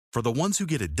For the ones who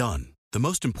get it done, the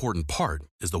most important part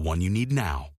is the one you need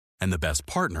now. And the best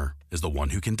partner is the one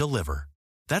who can deliver.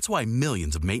 That's why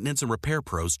millions of maintenance and repair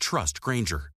pros trust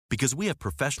Grainger, because we have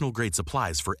professional-grade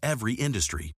supplies for every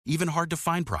industry, even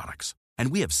hard-to-find products. And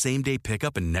we have same-day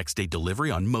pickup and next-day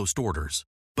delivery on most orders.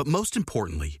 But most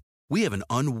importantly, we have an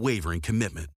unwavering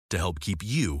commitment to help keep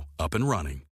you up and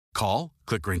running. Call,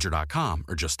 click Grainger.com,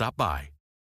 or just stop by.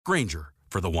 Grainger,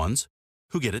 for the ones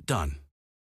who get it done.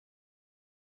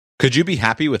 Could you be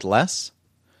happy with less?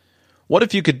 What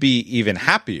if you could be even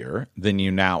happier than you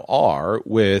now are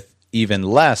with even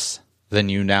less than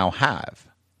you now have?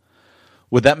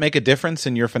 Would that make a difference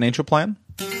in your financial plan?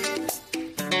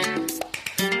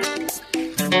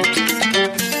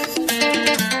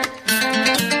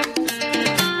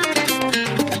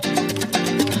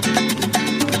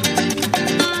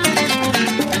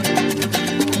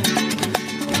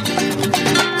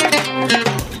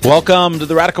 Welcome to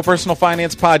the Radical Personal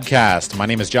Finance Podcast. My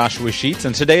name is Joshua Sheets,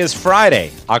 and today is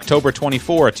Friday, October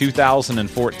 24,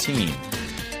 2014.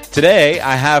 Today,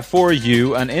 I have for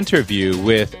you an interview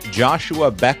with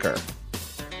Joshua Becker,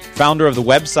 founder of the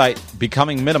website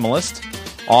Becoming Minimalist,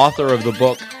 author of the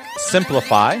book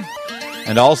Simplify,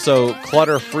 and also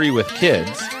Clutter Free with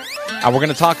Kids. And we're going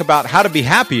to talk about how to be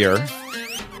happier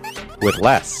with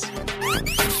less.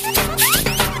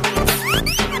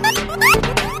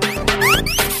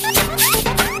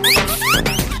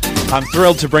 I'm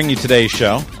thrilled to bring you today's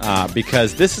show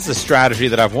because this is a strategy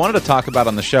that I've wanted to talk about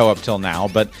on the show up till now,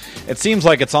 but it seems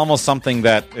like it's almost something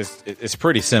that is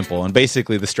pretty simple. And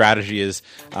basically the strategy is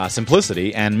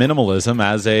simplicity and minimalism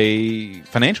as a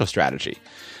financial strategy.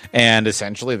 And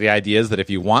essentially the idea is that if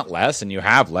you want less and you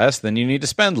have less, then you need to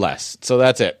spend less. So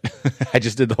that's it. I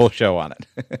just did the whole show on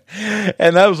it.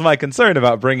 And that was my concern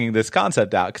about bringing this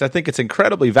concept out, because I think it's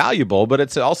incredibly valuable, but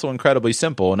it's also incredibly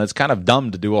simple. And it's kind of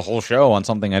dumb to do a whole show on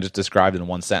something I just described in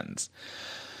one sentence.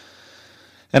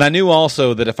 And I knew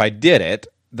also that if I did it,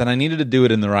 then I needed to do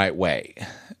it in the right way,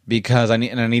 because I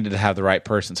needed to have the right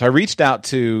person. So I reached out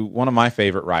to one of my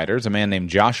favorite writers, a man named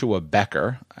Joshua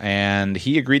Becker, and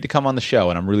he agreed to come on the show,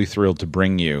 and I'm really thrilled to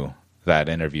bring you that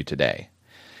interview today.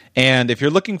 And if you're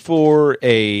looking for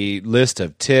a list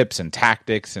of tips and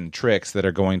tactics and tricks that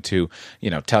are going to,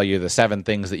 tell you the 7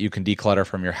 things that you can declutter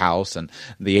from your house, and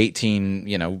the 18,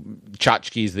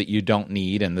 tchotchkes that you don't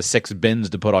need, and the 6 bins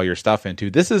to put all your stuff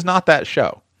into, this is not that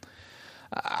show.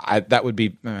 That would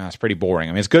be it's pretty boring.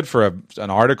 I mean, it's good for an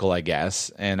article, I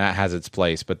guess, and that has its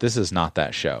place, but this is not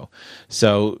that show.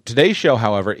 So today's show,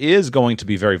 however, is going to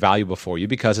be very valuable for you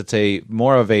because it's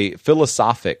more of a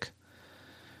philosophic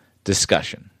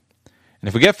discussion. And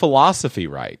if we get philosophy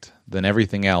right, then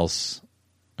everything else,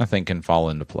 I think, can fall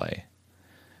into play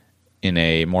in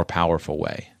a more powerful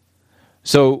way.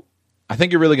 So I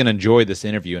think you're really going to enjoy this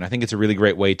interview, and I think it's a really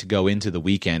great way to go into the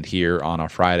weekend here on our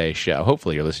Friday show.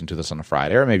 Hopefully you're listening to this on a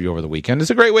Friday or maybe over the weekend. It's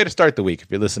a great way to start the week if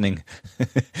you're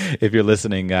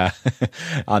listening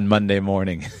on Monday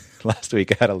morning. Last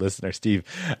week I had a listener, Steve,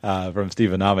 from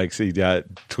Stevenomics. He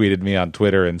tweeted me on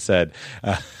Twitter and said,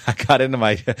 I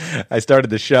started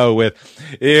the show with,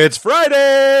 "It's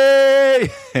Friday!"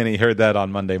 And he heard that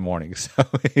on Monday morning. So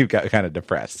he got kind of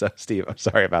depressed. So Steve, I'm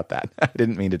sorry about that. I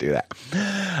didn't mean to do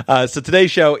that. So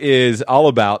today's show is all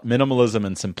about minimalism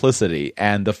and simplicity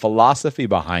and the philosophy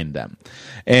behind them.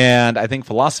 And I think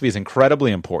philosophy is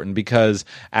incredibly important because,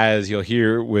 as you'll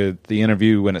hear with the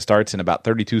interview when it starts in about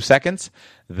 32 seconds,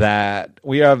 that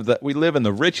we live in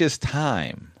the richest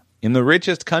time, in the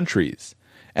richest countries,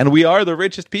 and we are the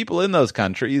richest people in those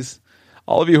countries,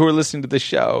 all of you who are listening to this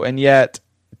show, and yet,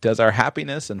 does our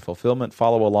happiness and fulfillment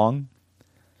follow along?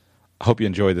 I hope you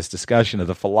enjoy this discussion of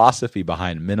the philosophy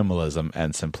behind minimalism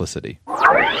and simplicity.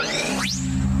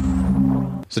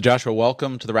 So Joshua,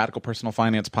 welcome to the Radical Personal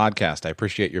Finance Podcast. I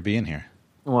appreciate your being here.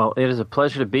 Well, it is a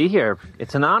pleasure to be here.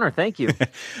 It's an honor. Thank you.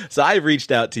 So I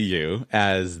reached out to you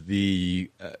as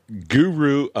the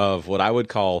guru of what I would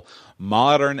call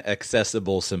modern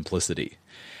accessible simplicity.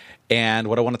 And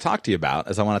what I want to talk to you about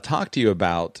is I want to talk to you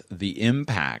about the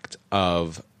impact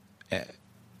of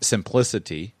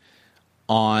simplicity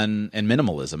and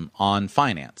minimalism on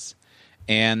finance.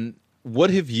 And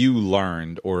what have you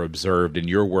learned or observed in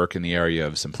your work in the area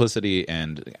of simplicity,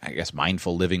 and I guess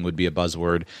mindful living would be a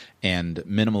buzzword, and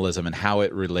minimalism, and how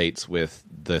it relates with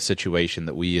the situation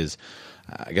that we as,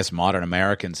 modern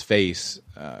Americans face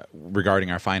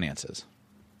regarding our finances?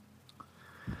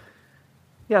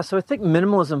 Yeah, so I think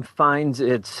minimalism finds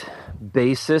its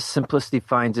basis, simplicity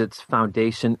finds its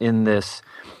foundation in this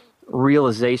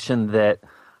realization that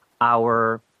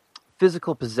our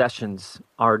physical possessions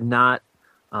are not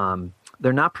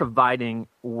they're not providing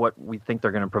what we think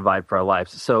they're going to provide for our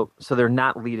lives. So they're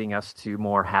not leading us to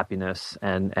more happiness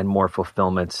and more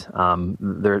fulfillment.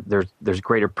 There's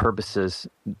greater purposes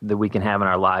that we can have in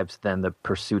our lives than the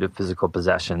pursuit of physical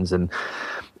possessions. And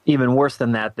even worse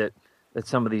than that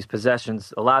some of these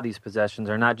possessions, a lot of these possessions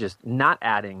are not just not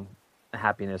adding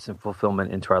happiness and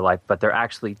fulfillment into our life, but they're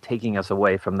actually taking us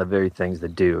away from the very things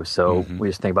that do. So we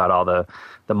just think about all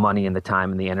the money and the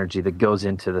time and the energy that goes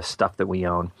into the stuff that we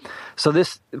own. So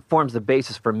this forms the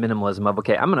basis for minimalism of,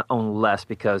 okay, I'm going to own less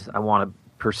because I want to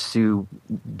pursue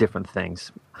different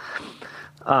things.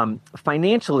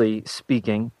 Financially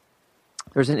speaking,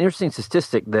 there's an interesting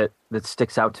statistic that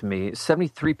sticks out to me.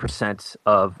 73%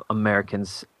 of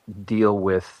Americans deal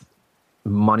with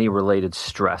money-related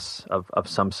stress of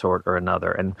some sort or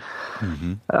another. And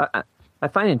I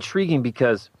find it intriguing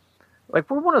because, like,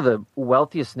 we're one of the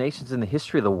wealthiest nations in the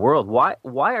history of the world. Why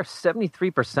are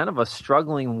 73% of us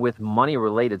struggling with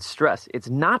money-related stress? It's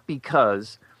not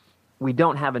because we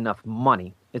don't have enough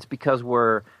money. It's because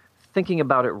we're thinking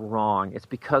about it wrong. It's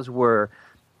because we're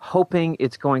hoping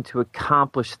it's going to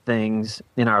accomplish things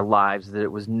in our lives that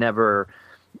it was never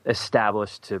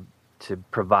established to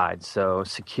provide. So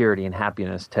security and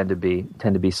happiness tend to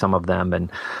be some of them.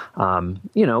 And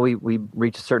we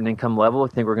reach a certain income level, we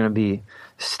think we're going to be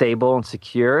stable and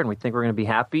secure, and we think we're going to be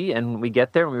happy, and we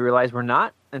get there and we realize we're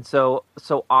not. And so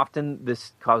often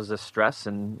this causes us stress,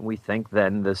 and we think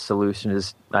then the solution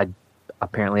is I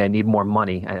need more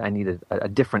money. I need a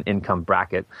different income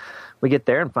bracket. We get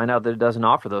there and find out that it doesn't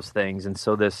offer those things. And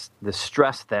so this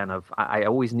stress then of I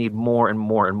always need more and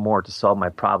more and more to solve my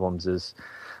problems is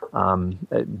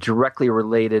directly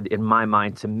related in my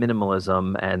mind to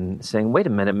minimalism and saying, wait a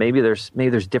minute, maybe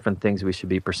there's different things we should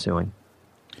be pursuing.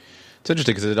 It's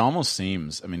interesting because it almost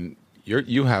seems, I mean,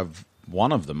 you have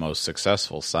one of the most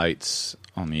successful sites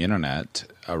on the internet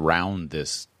around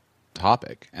this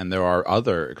topic, and there are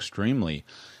other extremely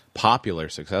popular,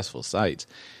 successful sites.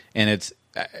 And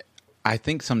I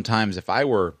think sometimes if I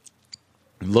were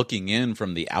looking in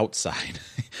from the outside,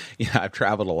 I've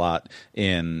traveled a lot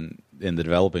in the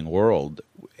developing world,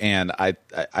 and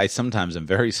I sometimes am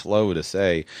very slow to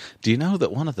say, do you know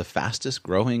that one of the fastest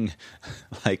growing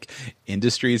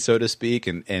industries, so to speak,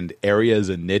 and areas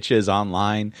and niches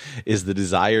online is the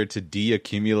desire to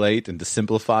de-accumulate and to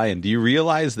simplify? And do you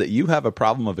realize that you have a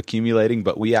problem of accumulating,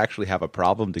 but we actually have a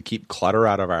problem to keep clutter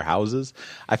out of our houses?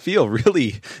 I feel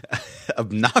really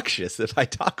obnoxious if I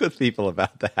talk with people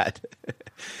about that.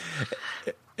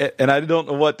 And I don't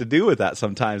know what to do with that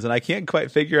sometimes, and I can't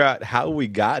quite figure out how we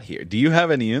got here. Do you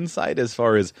have any insight as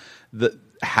far as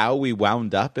how we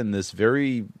wound up in this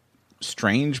very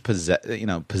strange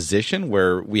position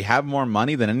where we have more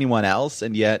money than anyone else,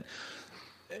 and yet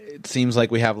it seems like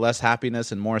we have less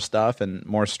happiness and more stuff and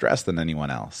more stress than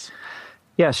anyone else?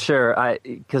 Yeah, sure.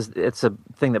 Because it's a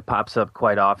thing that pops up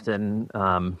quite often.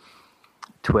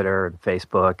 Twitter and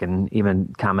Facebook, and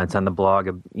even comments on the blog,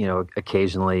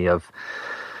 occasionally of,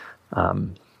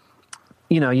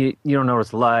 you don't know what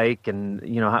it's like, and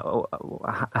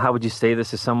how would you say this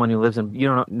to someone who lives in, you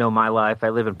don't know my life, I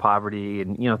live in poverty,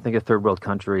 and think of third world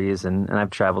countries, and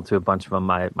I've traveled to a bunch of them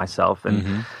myself,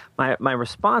 and my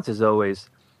response is always,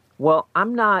 well,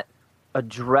 I'm not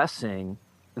addressing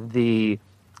the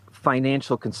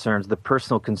financial concerns, the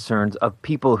personal concerns of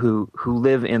people who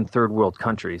live in third world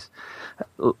countries.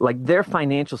 Like their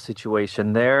financial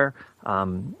situation, their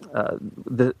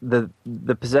the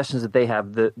possessions that they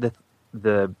have,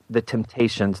 the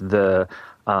temptations, the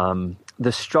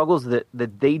struggles that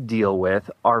they deal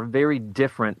with are very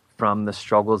different from the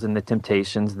struggles and the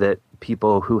temptations that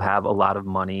people who have a lot of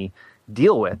money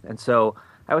deal with. And so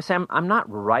I would say I'm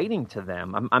not writing to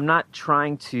them. I'm not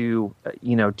trying to,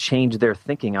 change their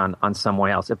thinking on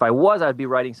someone else. If I was, I'd be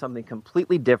writing something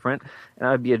completely different, and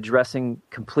I'd be addressing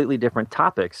completely different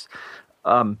topics.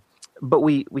 But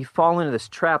we fall into this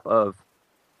trap of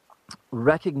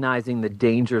recognizing the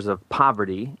dangers of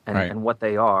poverty and what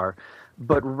they are,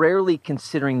 but rarely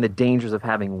considering the dangers of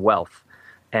having wealth,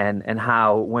 and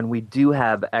how when we do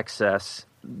have excess,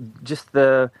 just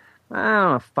the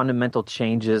fundamental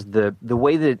changes, the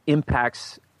way that it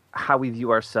impacts how we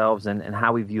view ourselves and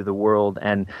how we view the world,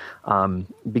 and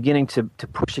beginning to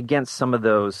push against some of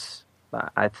those,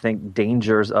 I think,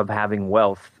 dangers of having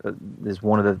wealth is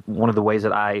one of the ways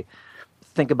that I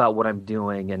think about what I'm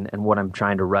doing and what I'm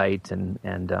trying to write and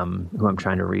who I'm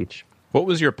trying to reach. What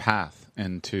was your path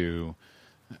into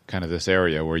kind of this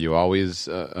area? Were you always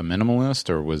a minimalist,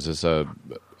 or was this a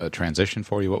transition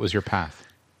for you? What was your path?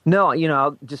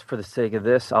 No, just for the sake of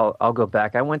this, I'll go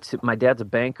back. My dad's a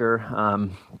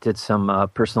banker, did some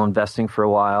personal investing for a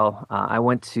while. I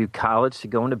went to college to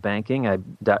go into banking. I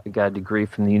got a degree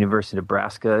from the University of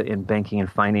Nebraska in banking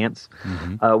and finance.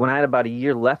 When I had about a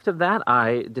year left of that,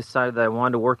 I decided that I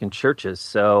wanted to work in churches.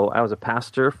 So I was a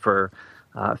pastor for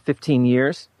 15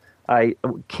 years. I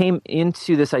came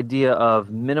into this idea of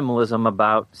minimalism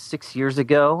about 6 years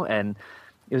ago, and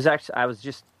I was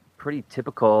just pretty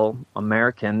typical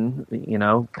American,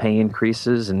 pay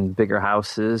increases and bigger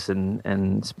houses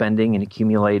and spending and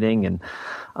accumulating. And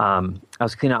I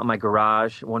was cleaning out my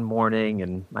garage one morning,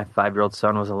 and my 5-year-old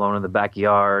son was alone in the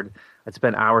backyard. I'd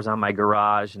spent hours on my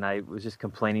garage, and I was just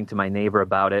complaining to my neighbor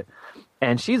about it.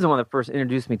 And she's the one that first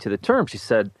introduced me to the term. She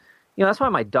said, that's why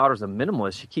my daughter's a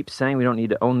minimalist. She keeps saying we don't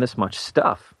need to own this much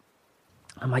stuff.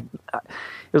 I'm like,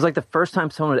 it was like the first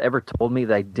time someone had ever told me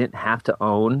that I didn't have to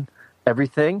own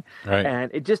everything. Right.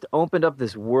 And it just opened up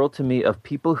this world to me of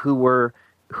people who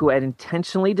had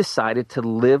intentionally decided to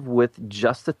live with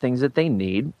just the things that they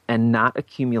need and not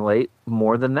accumulate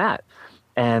more than that.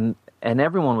 And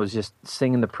everyone was just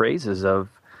singing the praises of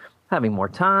having more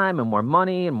time and more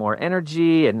money and more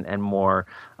energy and more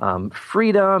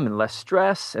freedom and less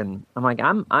stress. And I'm like,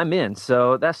 I'm in.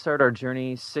 So that started our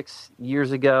journey 6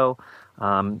 years ago.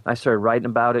 I started writing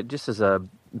about it just as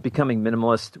becoming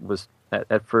minimalist was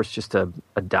at first just a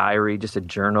diary, just a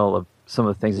journal of some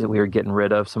of the things that we were getting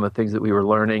rid of, some of the things that we were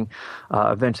learning.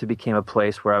 Eventually became a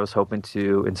place where I was hoping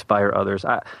to inspire others.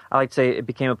 I like to say it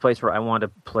became a place where I wanted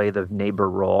to play the neighbor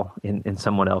role in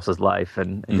someone else's life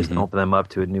and just open them up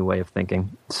to a new way of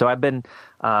thinking. So I've been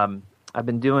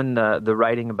doing the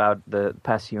writing about the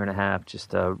past year and a half,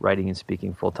 just writing and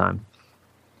speaking full time.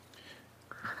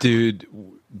 Dude,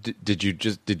 did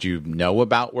you know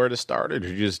about where to start, or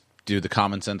did you just do the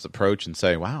common sense approach and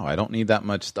say, wow, I don't need that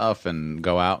much stuff, and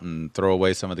go out and throw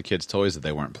away some of the kids' toys that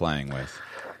they weren't playing with?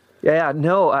 Yeah,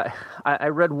 no. I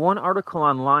read one article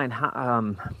online,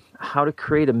 how to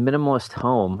create a minimalist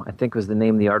home, I think was the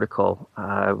name of the article.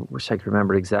 I wish I could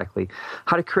remember it exactly.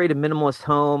 How to create a minimalist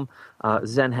home,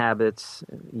 Zen habits.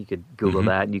 You could Google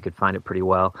that and you could find it pretty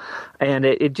well. And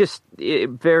it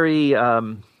very,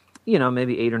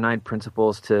 maybe 8 or 9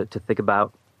 principles to think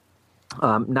about.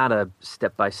 Not a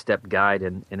step-by-step guide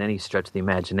in any stretch of the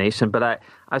imagination, but I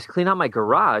was cleaning out my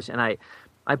garage, and I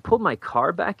pulled my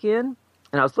car back in,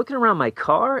 and I was looking around my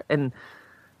car, and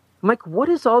I'm like, what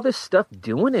is all this stuff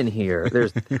doing in here?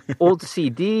 There's old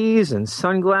CDs and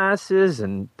sunglasses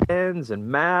and pens and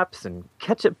maps and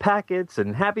ketchup packets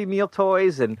and Happy Meal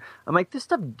toys. And I'm like, this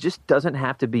stuff just doesn't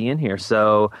have to be in here.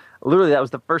 So literally that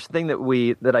was the first thing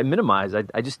that I minimized.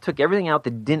 I just took everything out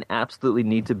that didn't absolutely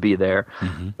need to be there.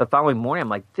 The following morning, I'm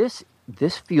like, this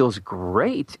feels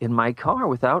great in my car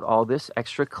without all this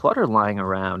extra clutter lying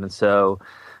around. And so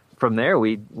from there,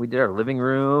 we did our living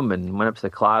room and went up to the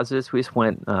closets. We just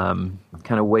went kind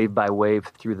of wave by wave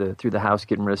through the house,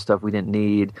 getting rid of stuff we didn't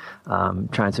need,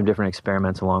 trying some different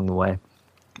experiments along the way.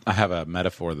 I have a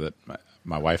metaphor that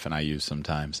my wife and I use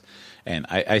sometimes, and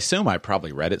I assume I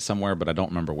probably read it somewhere, but I don't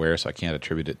remember where, so I can't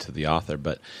attribute it to the author.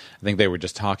 But I think they were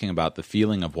just talking about the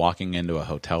feeling of walking into a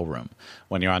hotel room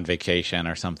when you're on vacation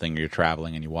or something, or you're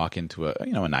traveling, and you walk into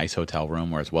a nice hotel room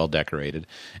where it's well decorated,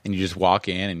 and you just walk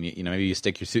in, and maybe you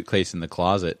stick your suitcase in the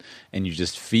closet, and you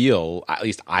just feel, at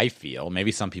least I feel,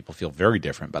 maybe some people feel very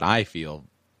different, but I feel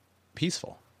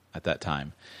peaceful at that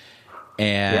time.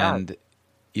 And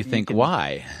you think,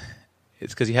 why?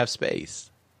 It's because you have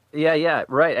space. Yeah,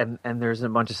 right. And there's a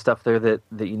bunch of stuff there that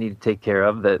you need to take care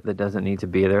of that doesn't need to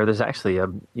be there. There's actually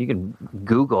you can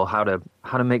Google how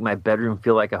to make my bedroom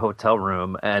feel like a hotel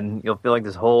room, and you'll feel like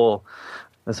this whole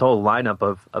lineup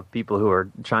of people who are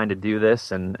trying to do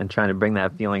this and trying to bring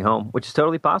that feeling home, which is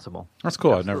totally possible. That's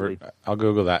cool. Absolutely. I'll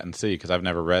Google that and see, because I've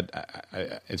never read.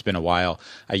 It's been a while.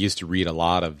 I used to read a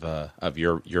lot of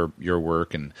your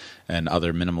work and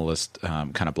other minimalist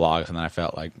kind of blogs, and then I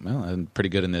felt like, well, I'm pretty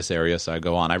good in this area, so I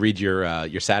go on. I read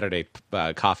your Saturday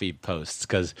coffee posts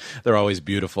because they're always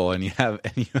beautiful, and you have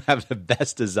the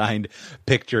best designed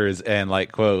pictures and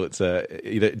like quotes. Do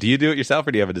you do it yourself,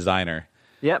 or do you have a designer?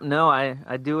 Yep, no,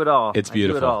 I do it all. It's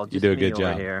beautiful. I do it all. You do a good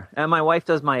job here. And my wife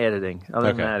does my editing. Other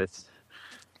than that, it's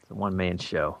a one-man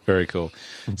show. Very cool.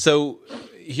 So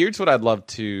here's what I'd love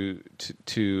to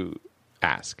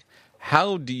ask.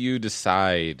 How do you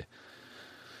decide?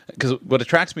 Because what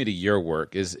attracts me to your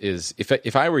work is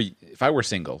if I were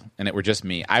single and it were just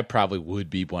me, I probably would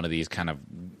be one of these kind of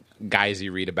guys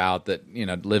you read about that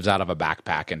lives out of a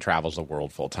backpack and travels the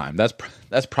world full time.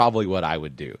 That's probably what I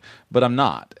would do, but I'm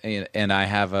not. And I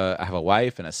have a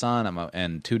wife and a son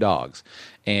and 2 dogs,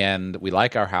 and we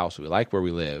like our house. We like where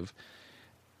we live.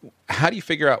 how do you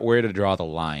figure out where to draw the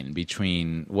line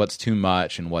between what's too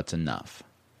much and what's enough?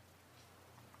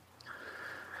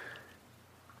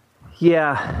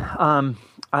 Yeah,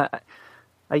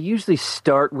 I usually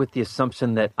start with the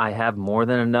assumption that I have more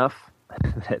than enough.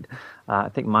 that, I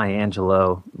think Maya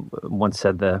Angelou once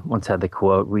had the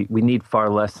quote, "We need far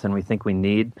less than we think we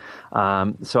need."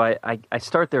 So I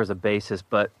start there as a basis,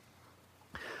 but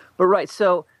right.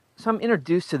 So I'm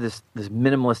introduced to this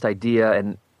minimalist idea,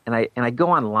 and I go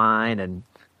online and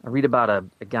I read about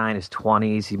a guy in his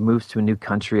 20s. He moves to a new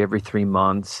country every 3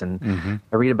 months. And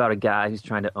I read about a guy who's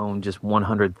trying to own just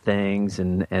 100 things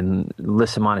and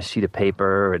list them on a sheet of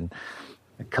paper. And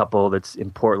a couple that's in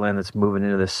Portland that's moving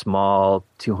into this small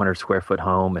 200 square foot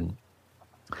home.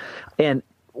 And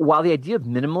while the idea of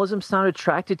minimalism sounded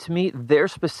attractive to me, their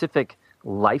specific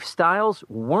lifestyles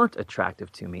weren't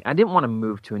attractive to me. I didn't want to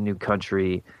move to a new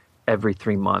country every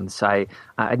 3 months. I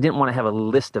didn't want to have a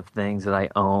list of things that I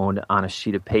owned on a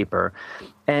sheet of paper.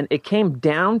 And it came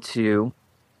down to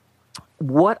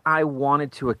what I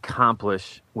wanted to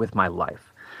accomplish with my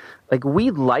life. Like,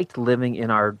 we liked living in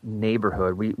our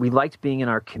neighborhood. We liked being in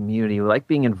our community. We liked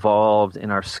being involved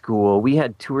in our school. We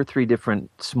had 2 or 3 different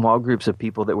small groups of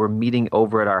people that were meeting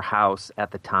over at our house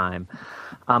at the time.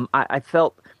 I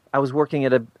felt I was working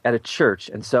at a church.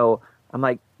 And so I'm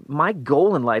like, my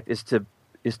goal in life is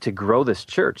to grow this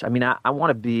church. I mean, I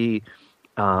want to be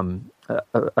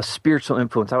a spiritual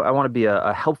influence. I want to be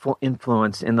a helpful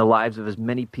influence in the lives of as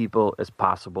many people as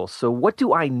possible. So what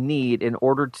do I need in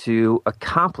order to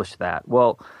accomplish that?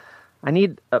 Well, I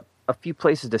need a few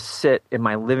places to sit in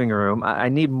my living room. I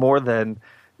need more than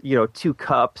 2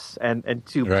 cups and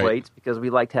 2 plates, because we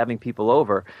liked having people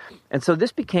over. And so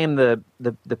this became the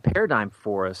paradigm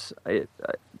for us.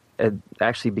 It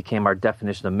actually became our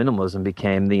definition of minimalism,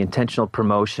 became the intentional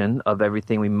promotion of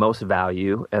everything we most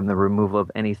value and the removal of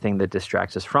anything that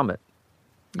distracts us from it.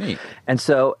 Neat. And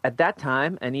so at that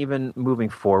time, and even moving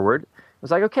forward, it was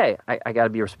like, okay, I got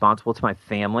to be responsible to my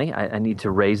family. I need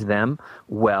to raise them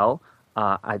well.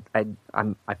 I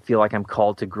feel like I'm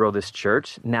called to grow this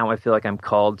church. Now I feel like I'm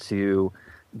called to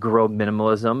grow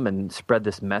minimalism and spread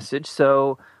this message.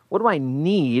 So what do I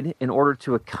need in order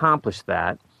to accomplish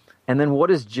that? And then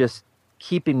what is just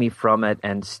keeping me from it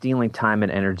and stealing time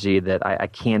and energy that I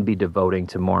can be devoting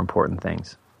to more important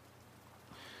things?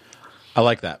 I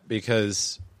like that,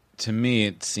 because to me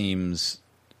it seems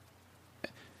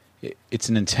it's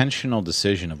an intentional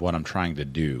decision of what I'm trying to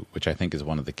do, which I think is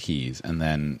one of the keys, and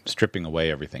then stripping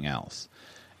away everything else.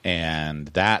 And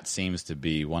that seems to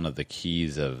be one of the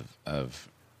keys of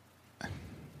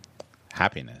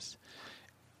happiness.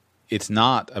 It's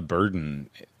not a burden.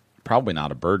 Probably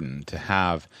not a burden to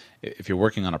have. If you're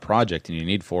working on a project and you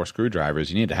need 4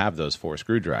 screwdrivers, you need to have those 4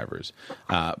 screwdrivers.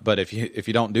 But if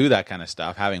you don't do that kind of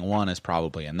stuff, having 1 is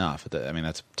probably enough. I mean,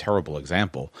 that's a terrible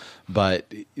example.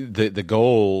 But the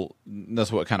goal,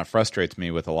 that's what kind of frustrates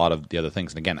me with a lot of the other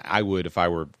things. And again, I would, if I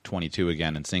were 22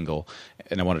 again and single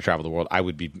and I want to travel the world, I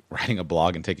would be writing a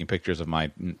blog and taking pictures of my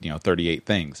 38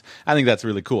 things. I think that's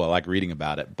really cool. I like reading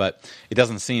about it. But it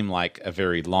doesn't seem like a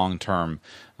very long-term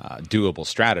doable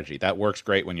strategy. That works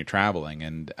great when you're traveling,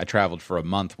 and I traveled for a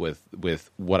month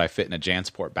with what I fit in a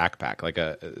JanSport backpack.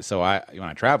 When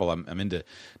I travel, I'm into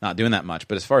not doing that much.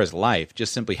 But as far as life,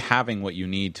 just simply having what you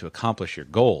need to accomplish your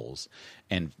goals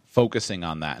and focusing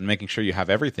on that and making sure you have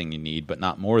everything you need, but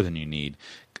not more than you need,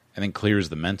 I think clears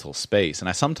the mental space. And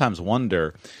I sometimes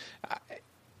wonder,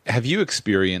 have you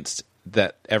experienced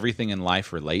that everything in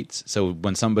life relates? So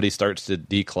when somebody starts to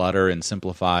declutter and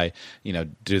simplify,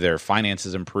 do their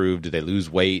finances improve? Do they lose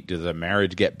weight? Does their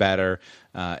marriage get better?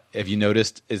 Have you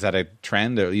noticed, is that a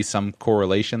trend, or at least some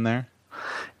correlation there?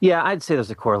 Yeah, I'd say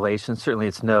there's a correlation. Certainly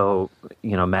it's no,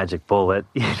 magic bullet.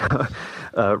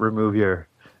 Remove your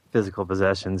physical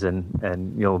possessions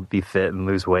and you'll be fit and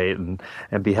lose weight and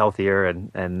be healthier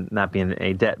and not be in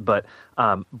any debt. But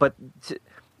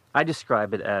I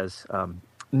describe it as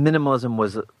minimalism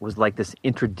was like this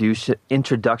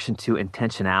introduction to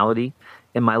intentionality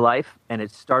in my life, and it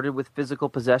started with physical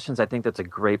possessions. I think that's a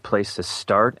great place to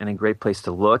start and a great place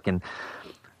to look. And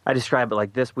I describe it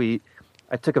like this: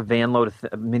 I took a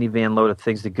minivan load of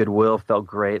things to Goodwill, felt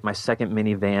great. My second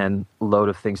minivan load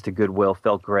of things to Goodwill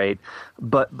felt great,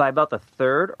 but by about the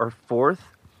 3rd or 4th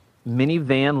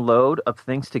minivan load of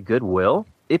things to Goodwill,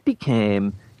 it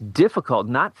became difficult,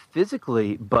 not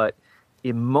physically, but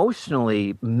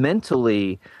emotionally,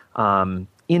 mentally,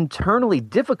 internally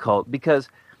difficult, because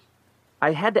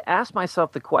I had to ask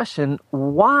myself the question,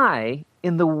 why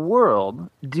in the world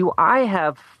do I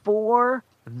have 4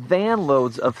 van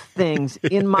loads of things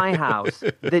in my house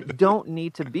that don't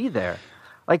need to be there?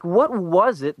 Like, what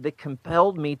was it that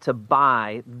compelled me to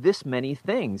buy this many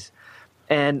things?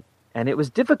 And it was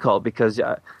difficult because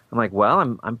I'm like, well,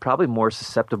 I'm probably more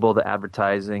susceptible to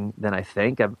advertising than I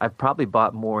think. I've probably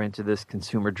bought more into this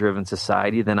consumer-driven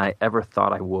society than I ever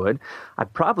thought I would. I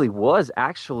probably was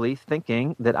actually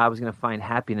thinking that I was going to find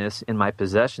happiness in my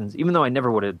possessions, even though I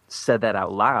never would have said that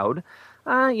out loud.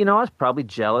 I was probably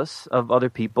jealous of other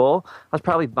people. I was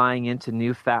probably buying into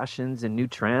new fashions and new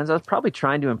trends. I was probably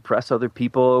trying to impress other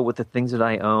people with the things that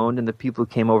I owned and the people who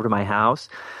came over to my house.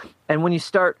 And when you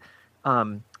start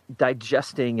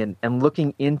digesting and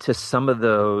looking into some of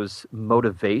those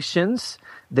motivations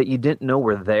that you didn't know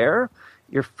were there,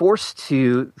 you're forced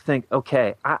to think,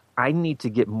 okay, I need to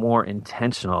get more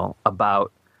intentional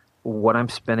about what I'm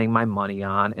spending my money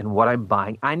on and what I'm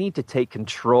buying. I need to take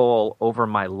control over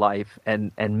my life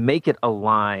and make it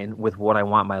align with what I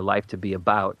want my life to be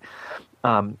about.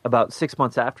 About 6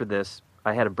 months after this,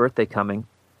 I had a birthday coming,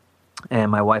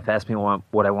 and my wife asked me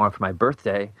what I want for my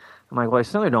birthday. I'm like, well, I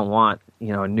certainly don't want,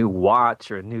 a new watch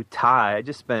or a new tie. I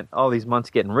just spent all these months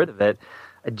getting rid of it.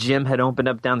 A gym had opened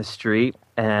up down the street,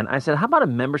 and I said, how about a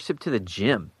membership to the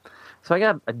gym? So I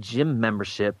got a gym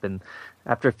membership, and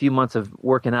after a few months of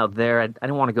working out there, I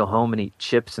didn't want to go home and eat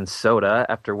chips and soda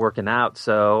after working out.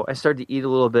 So I started to eat a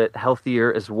little bit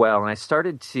healthier as well, and I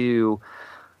started to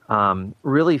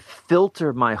really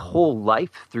filter my whole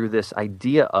life through this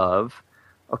idea of,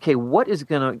 okay, what's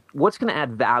going to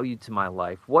add value to my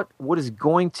life? What is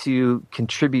going to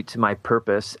contribute to my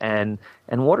purpose? And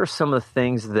what are some of the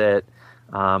things that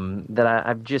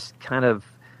I've just kind of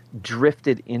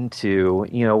drifted into,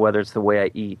 whether it's the way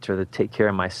I eat or the take care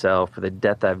of myself or the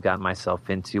debt that I've gotten myself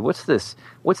into? What's this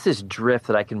drift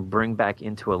that I can bring back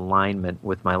into alignment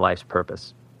with my life's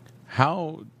purpose?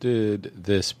 How did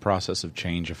this process of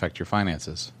change affect your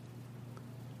finances?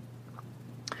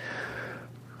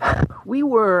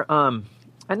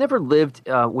 I never lived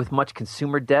with much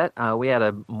consumer debt. We had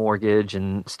a mortgage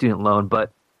and student loan,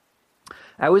 but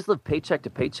I always lived paycheck to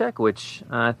paycheck, which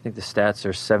I think the stats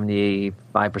are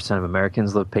 75% of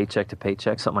Americans live paycheck to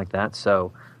paycheck, something like that.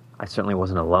 So I certainly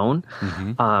wasn't alone.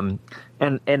 Mm-hmm.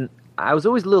 And I was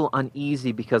always a little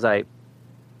uneasy because I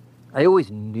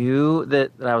always knew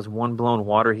that I was one blown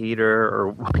water heater or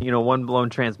one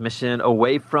blown transmission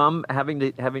away from having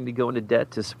to go into debt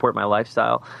to support my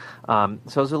lifestyle. So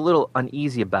I was a little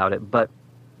uneasy about it. But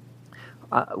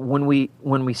when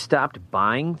we stopped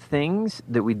buying things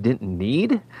that we didn't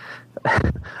need,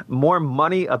 more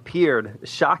money appeared.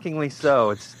 Shockingly so.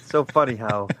 It's so funny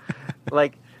how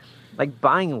like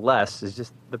buying less is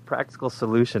just the practical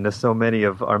solution to so many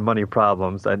of our money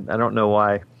problems. I don't know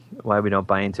why we don't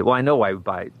buy into it. Well, I know why we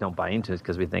don't buy into it,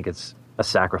 because we think it's a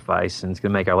sacrifice and it's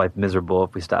going to make our life miserable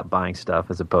if we stop buying stuff,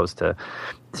 as opposed to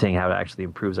seeing how it actually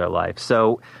improves our life.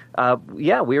 So,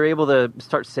 we were able to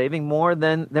start saving more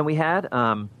than we had.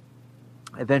 I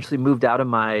eventually moved out of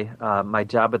my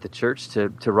job at the church to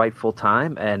write full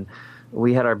time, and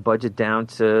we had our budget down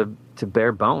to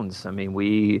bare bones. I mean,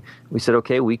 we said,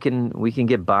 okay, we can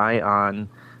get by on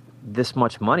this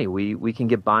much money. We can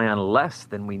get by on less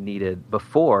than we needed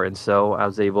before. And so I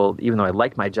was able, even though I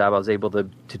liked my job, I was able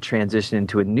to transition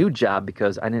into a new job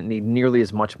because I didn't need nearly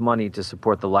as much money to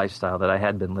support the lifestyle that I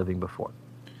had been living before.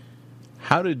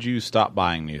 How did you stop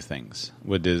buying new things?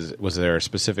 Was there a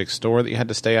specific store that you had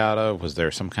to stay out of? Was there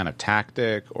some kind of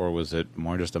tactic, or was it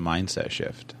more just a mindset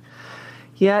shift?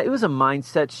 Yeah, it was a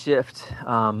mindset shift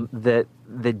that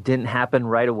didn't happen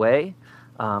right away,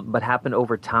 but happened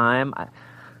over time.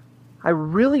 I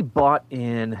really bought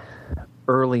in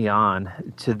early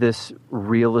on to this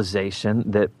realization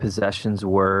that possessions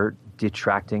were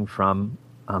detracting from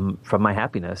my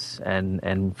happiness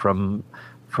and from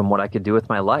what I could do with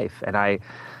my life. And I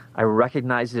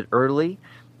recognized it early.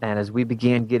 And as we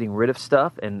began getting rid of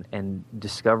stuff and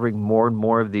discovering more and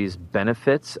more of these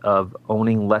benefits of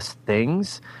owning less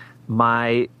things,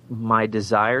 my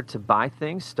desire to buy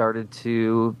things started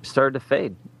to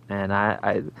fade.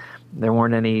 And there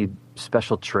weren't any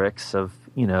special tricks of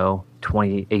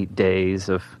 28 days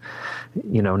of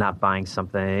not buying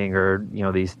something, or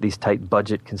these tight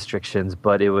budget constrictions,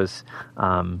 but it was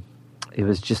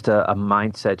just a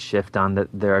mindset shift on that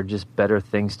there are just better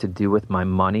things to do with my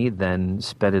money than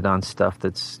spend it on stuff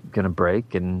that's going to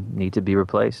break and need to be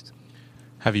replaced.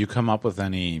 Have you come up with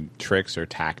any tricks or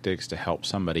tactics to help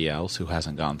somebody else who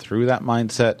hasn't gone through that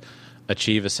mindset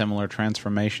achieve a similar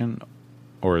transformation,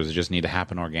 or does it just need to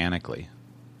happen organically?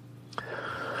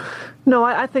 No,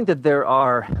 I think that there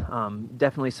are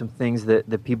definitely some things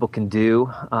that people can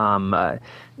do. A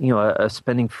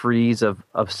spending freeze of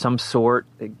some sort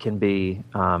can be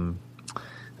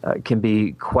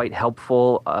quite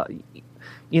helpful.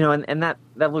 And that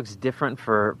looks different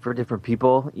for different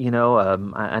people.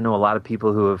 I know a lot of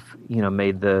people who have,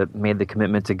 made the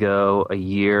commitment to go a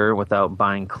year without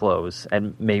buying clothes,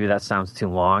 and maybe that sounds too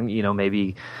long.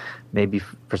 Maybe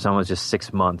for someone it's just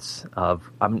 6 months of,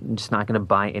 I'm just not going to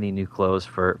buy any new clothes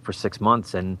for 6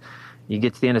 months, and you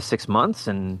get to the end of 6 months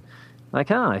and like,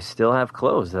 I still have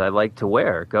clothes that I like to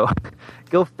wear.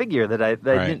 Go figure that I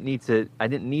didn't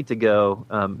need to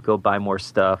go buy more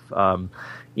stuff.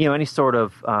 Any sort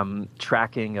of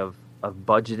tracking of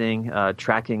budgeting,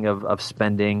 tracking of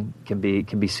spending can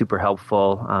be super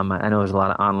helpful. I know there's a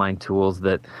lot of online tools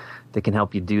that can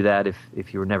help you do that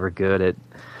if you were never good at.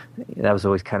 That was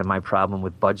always kind of my problem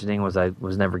with budgeting, was I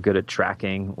was never good at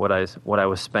tracking what I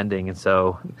was spending, and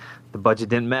so the budget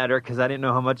didn't matter because I didn't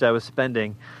know how much I was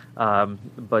spending.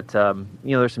 But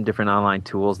there's some different online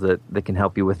tools that can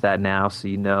help you with that now, so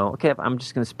okay, I'm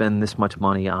just going to spend this much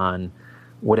money on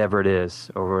whatever it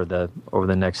is over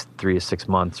the next 3 to 6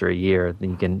 months or a year.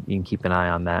 Then you can keep an eye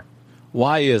on that.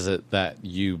 Why is it that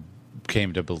you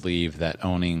came to believe that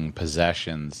owning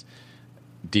possessions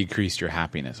decreased your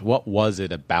happiness? What was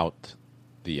it about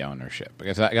the ownership?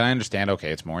 Because I understand,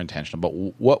 okay, it's more intentional, but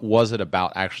what was it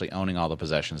about actually owning all the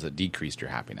possessions that decreased your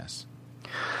happiness?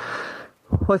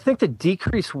 Well, I think the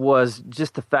decrease was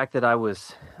just the fact that I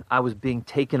was being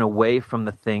taken away from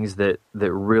the things that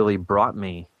really brought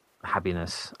me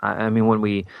happiness. I mean, when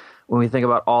we think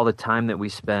about all the time that we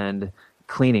spend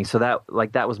cleaning, so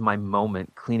that was my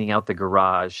moment, cleaning out the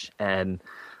garage, and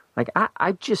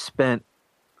I just spent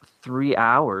 3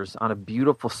 hours on a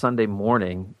beautiful Sunday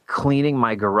morning cleaning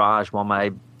my garage while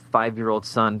my 5-year-old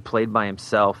son played by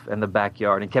himself in the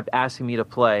backyard and kept asking me to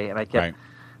play, and I kept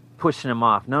pushing him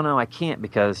off. No, I can't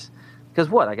because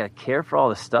what? I got to care for all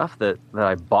the stuff that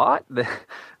I bought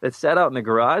that sat out in the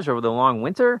garage over the long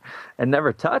winter and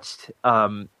never touched.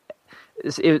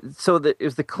 It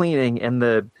was the cleaning and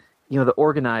the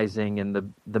organizing and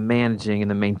the managing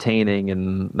and the maintaining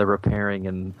and the repairing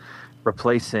and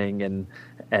replacing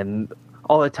and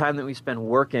all the time that we spend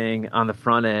working on the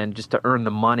front end just to earn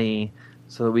the money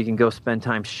so that we can go spend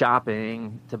time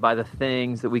shopping to buy the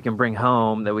things that we can bring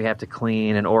home that we have to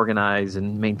clean and organize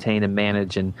and maintain and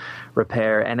manage and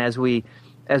repair. And as we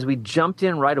jumped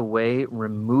in right away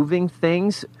removing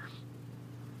things,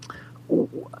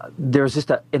 there's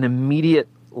just an immediate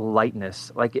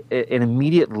lightness, like an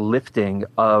immediate lifting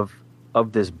of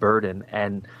this burden.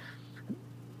 And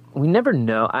we never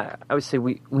know. I would say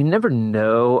we never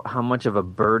know how much of a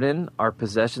burden our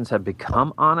possessions have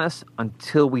become on us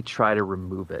until we try to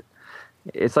remove it.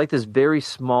 It's like this very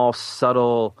small,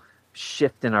 subtle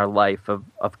shift in our life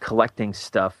of collecting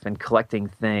stuff and collecting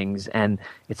things. And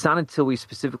it's not until we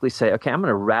specifically say, okay, I'm going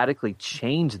to radically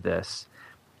change this,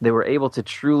 that we're able to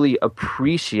truly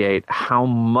appreciate how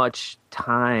much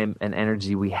time and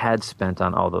energy we had spent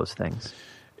on all those things.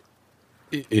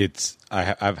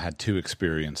 I've had two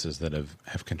experiences that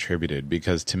have contributed,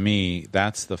 because to me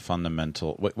that's the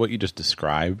fundamental. What you just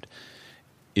described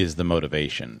is the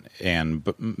motivation,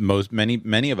 but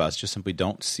many of us just simply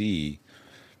don't see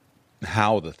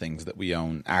how the things that we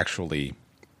own actually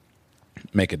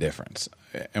make a difference,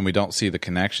 and we don't see the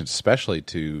connections, especially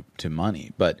to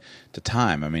money, but to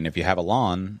time. I mean, if you have a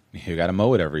lawn, you got to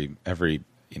mow it every.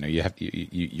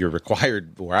 You're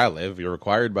required, where I live, you're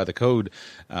required by the code,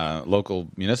 local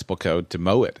municipal code, to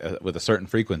mow it with a certain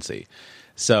frequency.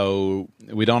 So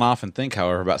we don't often think,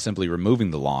 however, about simply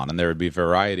removing the lawn, and there would be a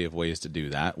variety of ways to do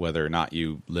that, whether or not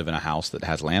you live in a house that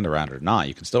has land around it or not.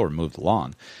 You can still remove the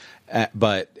lawn.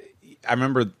 But I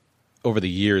remember over the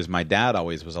years, my dad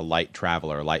always was a light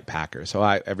traveler, a light packer. So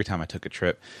every time I took a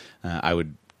trip, I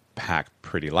would pack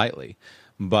pretty lightly.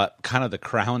 But kind of the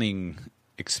crowning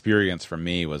experience for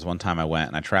me was one time I went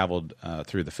and I traveled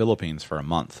through the Philippines for a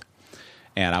month,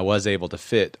 and I was able to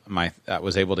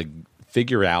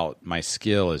figure out my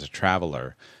skill as a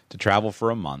traveler to travel for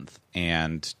a month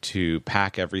and to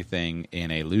pack everything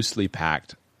in a loosely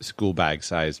packed school bag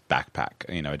sized backpack,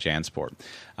 a JanSport.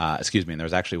 And there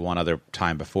was actually one other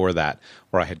time before that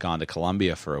where I had gone to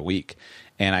Colombia for a week.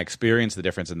 And I experienced the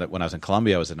difference in that when I was in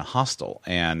Colombia, I was in a hostel.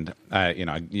 And,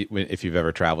 if you've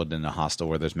ever traveled in a hostel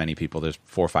where there's many people, there's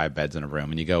 4 or 5 beds in a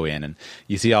room, and you go in and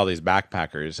you see all these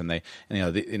backpackers,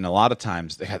 and a lot of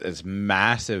times they have this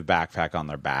massive backpack on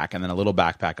their back and then a little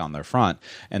backpack on their front.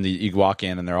 And you walk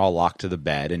in and they're all locked to the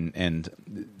bed. And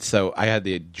so I had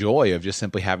the joy of just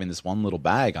simply having this one little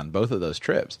bag on both of those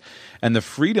trips. And the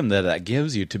freedom that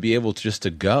gives you to be able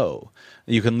to go.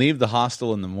 You can leave the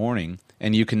hostel in the morning,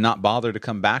 and you can not bother to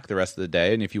come back the rest of the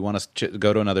day. And if you want to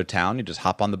go to another town, you just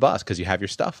hop on the bus because you have your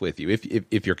stuff with you,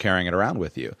 if you're carrying it around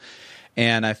with you.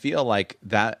 And I feel like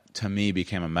that, to me,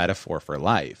 became a metaphor for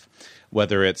life.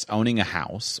 Whether it's owning a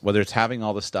house, whether it's having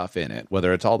all the stuff in it,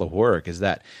 whether it's all the work, is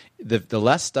that the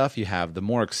less stuff you have, the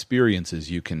more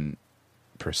experiences you can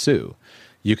pursue.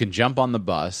 You can jump on the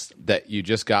bus that you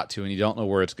just got to and you don't know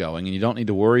where it's going, and you don't need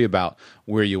to worry about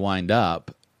where you wind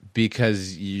up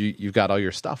because you've got all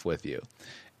your stuff with you.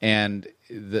 And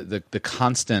the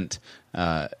constant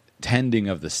tending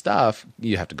of the stuff,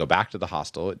 you have to go back to the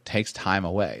hostel. It takes time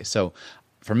away. So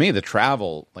for me, the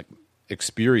travel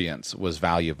experience was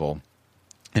valuable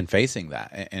in facing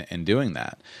that and doing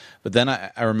that. But then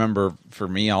I remember for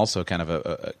me also kind of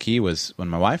a key was when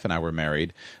my wife and I were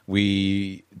married,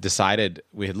 we decided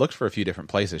we had looked for a few different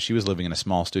places. She was living in a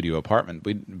small studio apartment,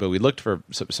 but we looked for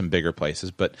some bigger places,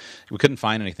 but we couldn't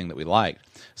find anything that we liked.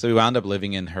 So we wound up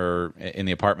living in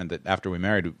the apartment that after we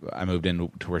married, I moved in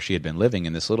to where she had been living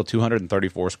in this little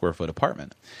 234 square foot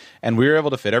apartment. And we were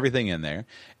able to fit everything in there.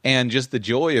 And just the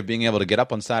joy of being able to get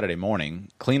up on Saturday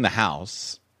morning, clean the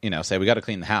house, say we got to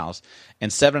clean the house,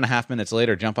 and 7.5 minutes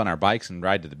later jump on our bikes and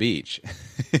ride to the beach.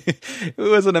 It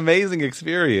was an amazing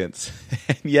experience.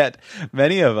 And yet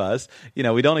many of us,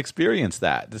 we don't experience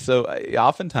that. So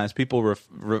oftentimes people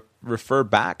refer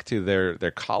back to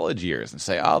their college years and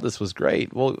say, oh, this was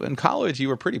great. Well, in college you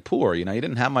were pretty poor. You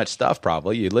didn't have much stuff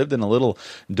probably. You lived in a little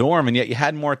dorm and yet you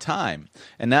had more time.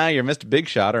 And now you're Mr. Big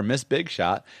Shot or Miss Big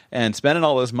Shot and spending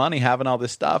all this money, having all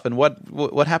this stuff. And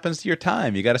what happens to your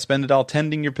time? You got to spend it all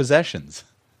tending your possessions.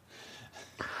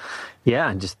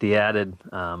 Yeah, and just the added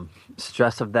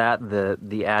stress of that,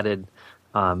 the added,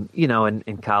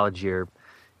 in college you're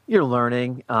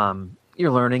learning,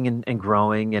 and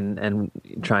growing and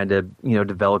trying to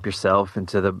develop yourself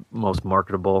into the most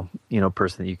marketable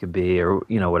person that you could be, or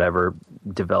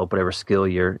develop whatever skill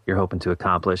you're hoping to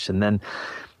accomplish, and then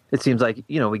it seems like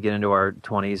we get into our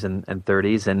 20s and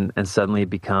 30s, and suddenly it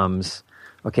becomes,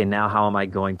 okay, now how am I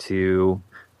going to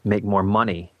make more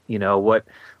money?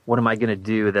 What am I going to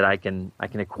do that I can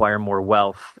acquire more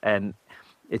wealth? And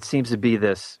it seems to be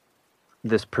this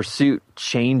pursuit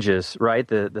changes, right?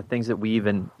 The things that we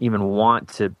even want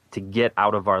to get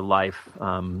out of our life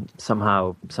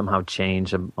somehow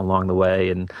change along the way.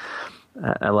 And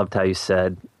I loved how you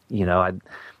said,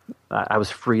 I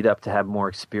was freed up to have more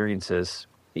experiences.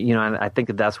 And I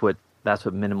think that's what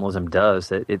minimalism does.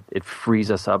 That it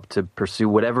frees us up to pursue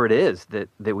whatever it is that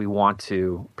we want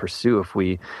to pursue. If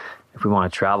we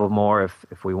want to travel more,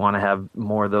 if we want to have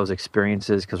more of those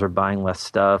experiences because we're buying less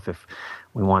stuff, if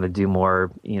we want to do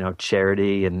more,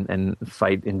 charity and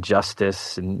fight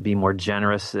injustice and be more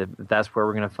generous, if that's where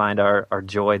we're going to find our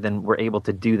joy, then we're able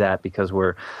to do that because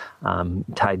we're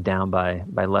tied down by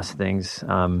less things,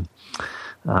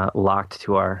 locked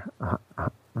to our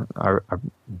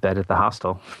bed at the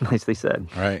hostel, nicely said.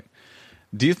 Right.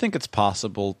 Do you think it's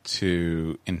possible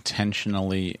to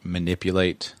intentionally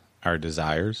manipulate our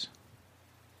desires?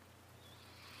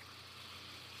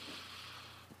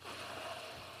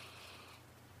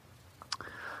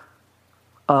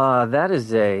 That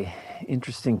is a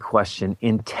interesting question.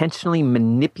 Intentionally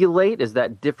manipulate, is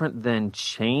that different than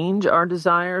change our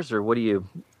desires, or what do you?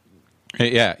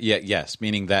 Yes.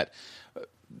 Meaning that,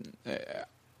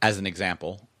 as an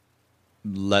example,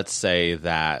 let's say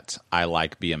that I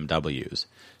like BMWs,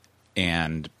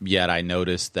 and yet I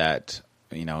notice that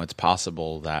it's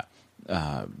possible that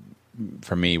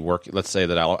for me, let's say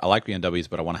that I like BMWs,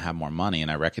 but I want to have more money, and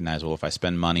I recognize, well, if I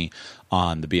spend money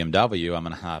on the BMW, I'm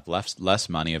going to have less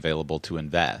money available to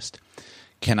invest.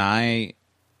 Can I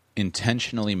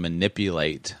intentionally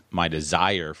manipulate my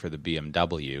desire for the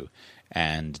BMW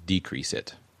and decrease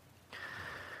it?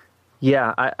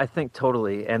 Yeah, I think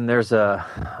totally. And there's a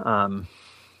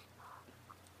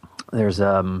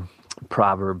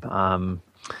proverb.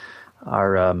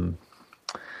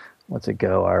 What's it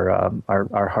go?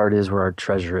 Our heart is where our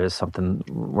treasure is. Something,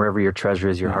 wherever your treasure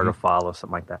is, your heart will follow.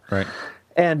 Something like that. Right.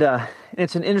 And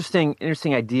it's an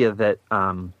interesting idea that.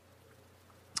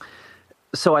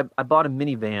 So I bought a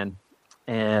minivan,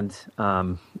 and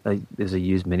it was a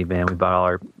used minivan. We bought all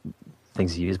our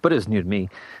things used, but it was new to me.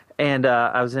 And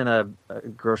I was in a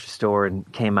grocery store and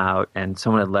came out, and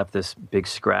someone had left this big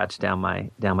scratch down my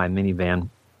minivan,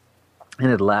 and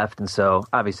had left. And so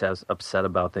obviously I was upset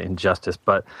about the injustice,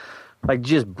 but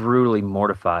just brutally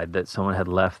mortified that someone had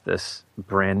left this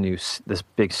brand new, this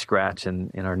big scratch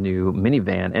in our new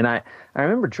minivan. And I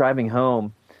remember driving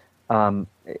home,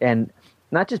 and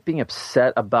not just being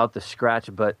upset about the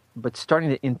scratch, but starting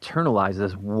to internalize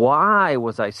this. Why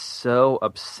was I so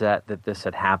upset that this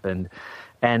had happened?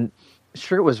 And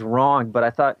sure, it was wrong, but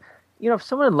I thought, if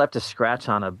someone had left a scratch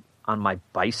on my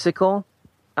bicycle,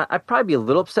 I'd probably be a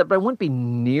little upset, but I wouldn't be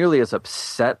nearly as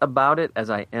upset about it as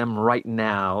I am right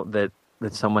now that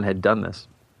someone had done this.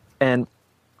 And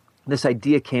this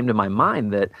idea came to my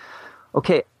mind that,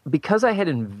 okay, because I had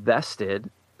invested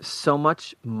so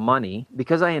much money,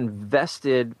 because I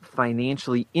invested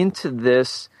financially into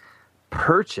this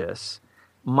purchase,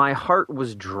 my heart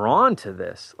was drawn to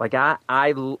this. Like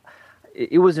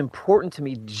it was important to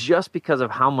me just because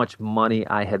of how much money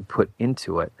I had put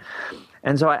into it.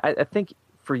 And so I think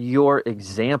for your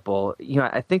example,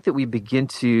 I think that we begin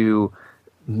to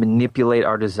manipulate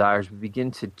our desires. We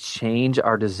begin to change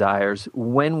our desires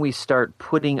when we start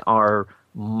putting our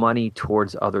money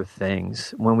towards other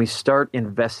things, when we start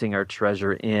investing our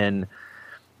treasure in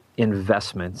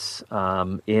investments,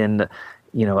 in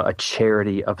a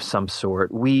charity of some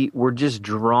sort. We're just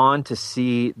drawn to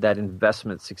see that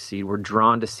investment succeed. We're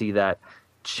drawn to see that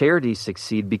charity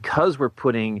succeed because we're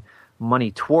putting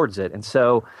money towards it. And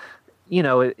so,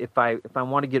 if I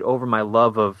want to get over my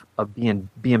love of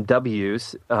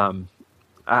BMWs,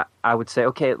 I would say,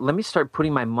 okay, let me start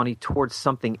putting my money towards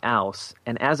something else.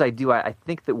 And as I do, I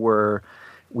think that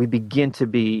we begin to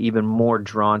be even more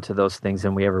drawn to those things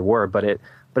than we ever were. But it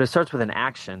starts with an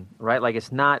action, right? Like,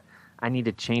 it's not, I need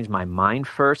to change my mind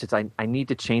first. It's I need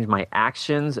to change my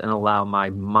actions and allow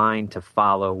my mind to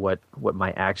follow what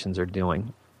my actions are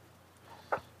doing.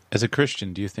 As a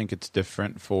Christian, do you think it's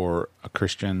different for a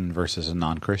Christian versus a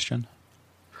non-Christian?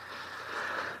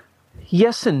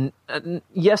 Yes and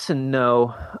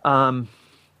no.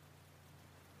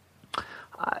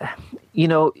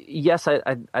 Yes,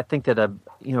 I think that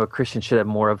a Christian should have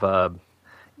more of a,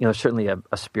 certainly a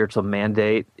spiritual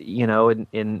mandate,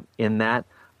 in that.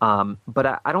 But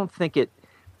I don't think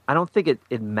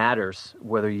it matters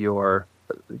whether you're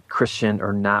Christian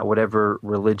or not, whatever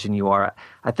religion you are.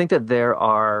 I think that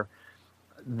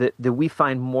that we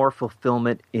find more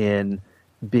fulfillment in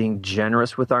being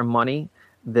generous with our money,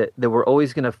 that we're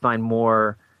always going to find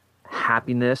more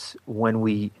happiness when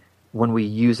we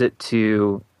use it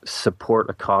to support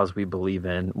a cause we believe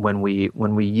in, when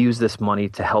we use this money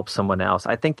to help someone else.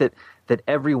 I think that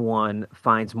everyone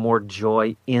finds more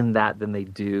joy in that than they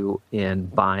do in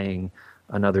buying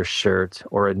another shirt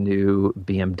or a new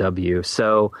BMW.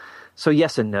 So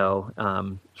yes and no.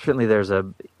 Certainly there's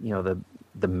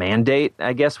the mandate,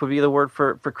 I guess would be the word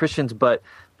for Christians, but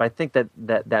I think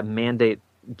that mandate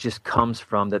just comes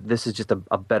from that this is just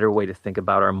a better way to think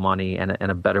about our money and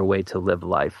a better way to live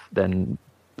life than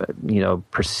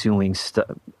pursuing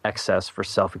excess for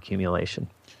self-accumulation.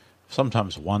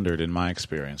 Sometimes wondered in my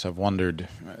experience. I've wondered,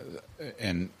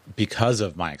 and because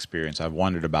of my experience, I've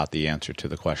wondered about the answer to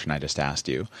the question I just asked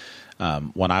you.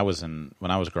 When I was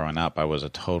growing up, I was a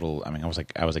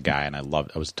guy, and I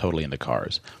was totally into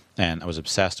cars, and I was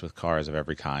obsessed with cars of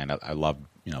every kind. I loved,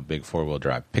 big 4-wheel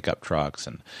drive pickup trucks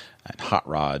and hot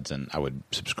rods, and I would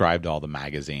subscribe to all the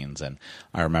magazines. And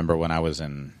I remember when I was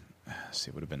in,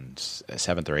 it would have been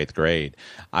 7th or 8th grade,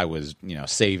 I was,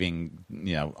 saving,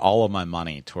 all of my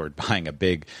money toward buying I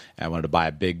wanted to buy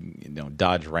a big,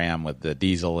 Dodge Ram with the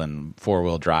diesel and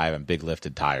 4-wheel drive and big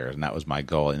lifted tires. And that was my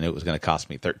goal. And it was going to cost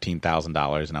me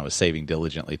 $13,000, and I was saving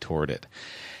diligently toward it.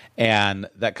 And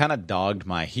that kind of dogged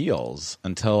my heels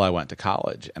until I went to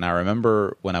college. And I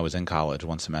remember when I was in college,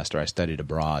 one semester I studied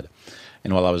abroad.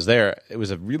 And while I was there, it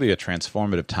was really a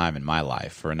transformative time in my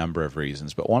life for a number of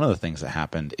reasons. But one of the things that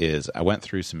happened is I went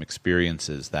through some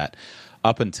experiences that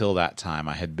up until that time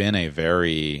I had been a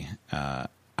very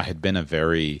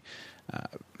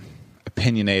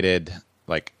opinionated,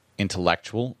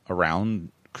 intellectual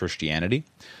around Christianity,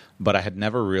 but I had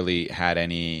never really had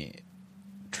any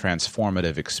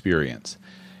transformative experience.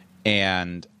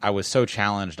 And I was so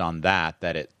challenged on that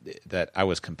I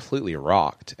was completely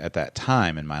rocked at that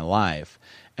time in my life.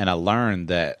 And I learned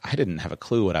that I didn't have a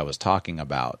clue what I was talking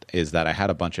about, is that I had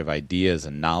a bunch of ideas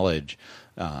and knowledge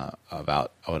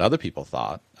about what other people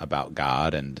thought about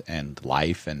God and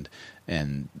life and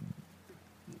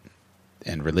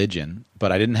religion,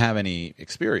 but I didn't have any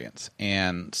experience.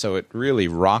 And so it really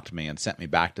rocked me and sent me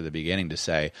back to the beginning to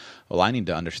say, well, I need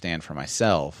to understand for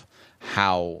myself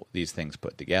how these things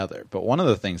put together. But one of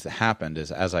the things that happened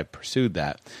is, as I pursued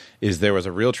that, is there was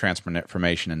a real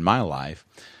transformation in my life,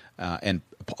 and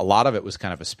a lot of it was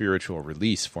kind of a spiritual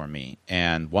release for me.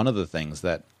 And one of the things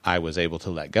that I was able to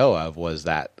let go of was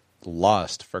that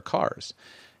lust for cars.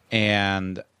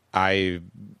 And I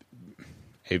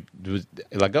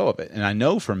let go of it. And I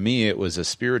know for me it was a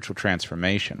spiritual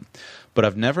transformation, but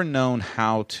I've never known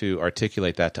how to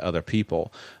articulate that to other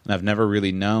people. And I've never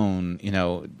really known,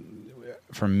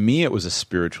 for me it was a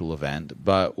spiritual event,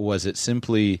 but was it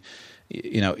simply,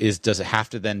 does it have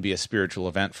to then be a spiritual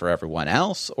event for everyone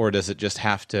else, or does it just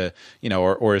have to,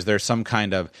 or is there some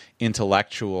kind of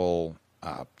intellectual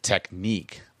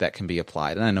technique that can be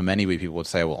applied? And I know many people would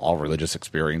say, well, all religious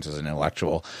experience is an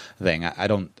intellectual thing. I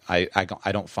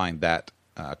don't find that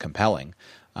compelling,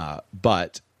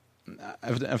 but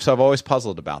so I've always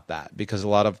puzzled about that, because a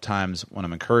lot of times when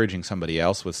I'm encouraging somebody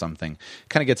else with something, it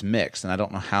kind of gets mixed, and I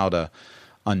don't know how to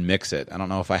unmix it. I don't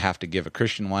know if I have to give a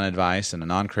Christian one advice and a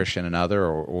non-Christian another,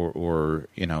 or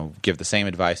give the same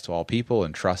advice to all people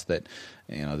and trust that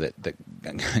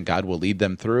that God will lead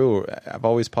them through. I've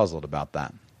always puzzled about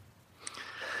that.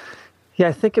 Yeah,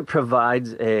 I think it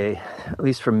provides at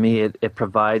least for me, it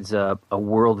provides a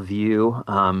worldview,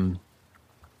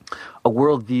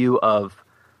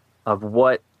 of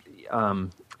what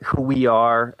who we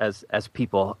are as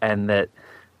people, and that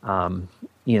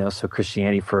so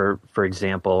Christianity, for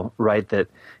example, right? That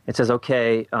it says,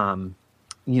 okay,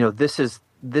 this is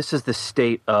the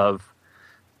state of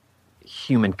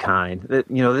humankind. That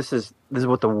this is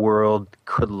what the world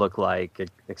could look like,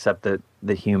 except that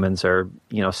the humans are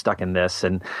stuck in this,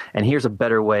 and here's a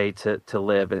better way to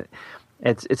live. And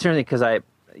it's interesting because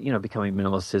becoming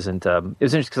minimalist isn't. It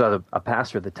was interesting because I was a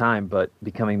pastor at the time, but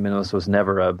becoming minimalist was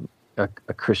never a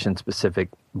Christian specific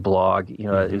blog. It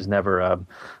was never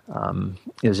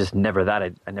it was just never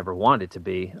that. I never wanted it to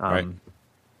be. Right.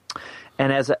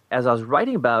 And as I was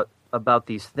writing about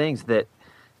these things that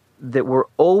were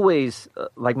always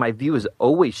like, my view is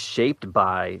always shaped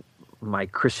by my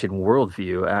Christian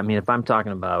worldview. I mean, if I'm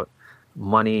talking about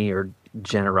money or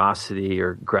generosity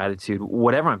or gratitude,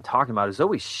 whatever I'm talking about is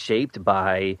always shaped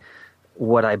by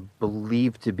what I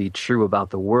believe to be true about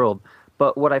the world.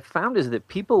 But what I found is that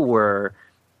people were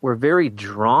very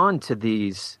drawn to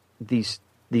these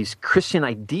Christian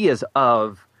ideas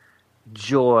of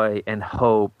joy and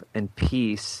hope and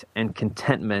peace and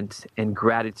contentment and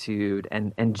gratitude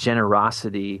and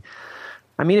generosity.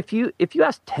 I mean, if you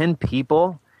ask 10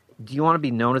 people, do you want to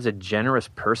be known as a generous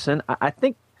person? I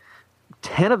think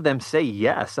 10 of them say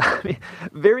yes. I mean,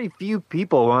 very few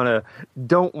people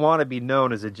don't want to be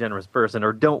known as a generous person,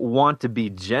 or don't want to be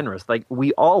generous. Like,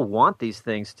 we all want these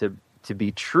things to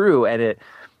be true, and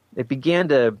it began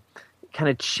to kind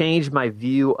of change my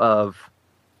view of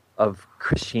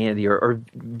Christianity, or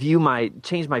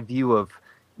change my view of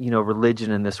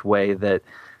religion in this way, that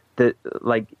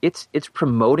like it's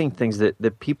promoting things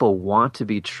that people want to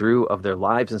be true of their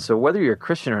lives. And so whether you're a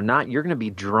Christian or not, you're going to be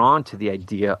drawn to the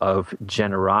idea of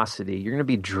generosity. You're going to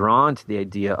be drawn to the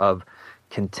idea of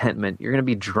contentment. You're going to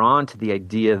be drawn to the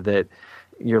idea that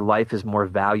your life is more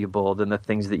valuable than the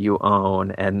things that you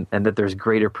own, and that there's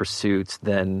greater pursuits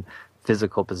than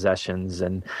physical possessions.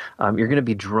 And you're going to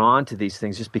be drawn to these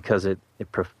things just because it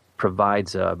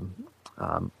provides a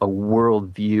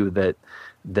worldview that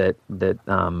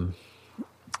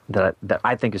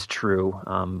I think is true,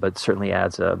 but certainly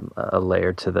adds a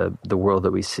layer to the world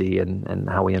that we see and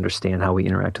how we understand how we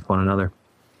interact with one another.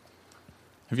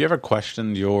 Have you ever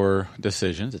questioned your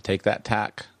decision to take that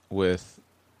tack with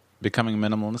becoming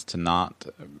minimalist?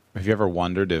 Have you ever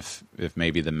wondered if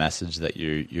maybe the message that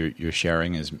you're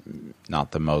sharing is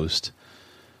not the most,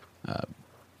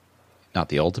 not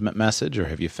the ultimate message, or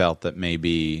have you felt that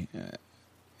maybe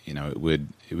it would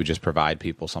just provide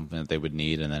people something that they would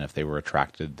need, and then if they were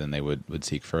attracted, then they would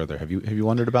seek further? Have you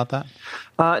wondered about that?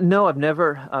 No, I've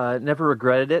never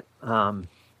regretted it. I'll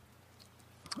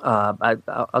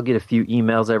get a few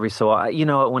emails every so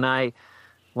often.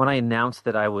 When I announced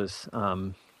that I was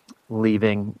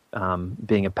leaving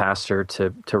being a pastor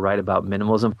to write about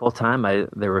minimalism full time,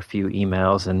 there were a few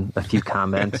emails and a few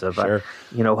comments of sure.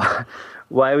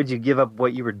 Why would you give up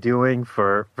what you were doing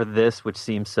for this, which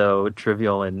seems so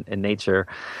trivial in nature?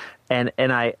 And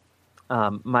I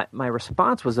my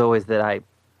response was always that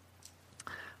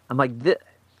I'm like,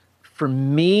 for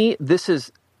me, this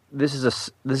is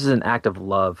an act of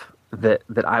love,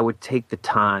 that I would take the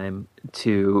time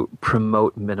to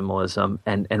promote minimalism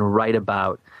and write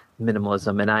about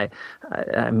minimalism. And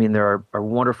I mean, there are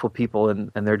wonderful people, and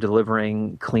they're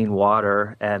delivering clean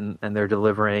water, and they're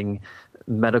delivering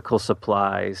medical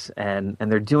supplies, and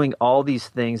they're doing all these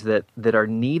things that are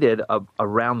needed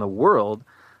around the world.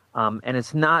 And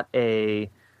it's not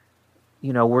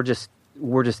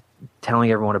we're just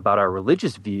telling everyone about our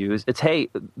religious views. It's, hey,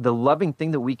 the loving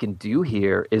thing that we can do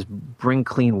here is bring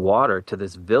clean water to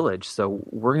this village. So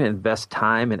we're going to invest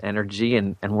time and energy,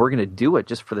 and we're going to do it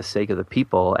just for the sake of the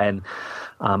people. And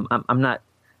I'm not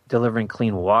delivering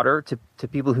clean water to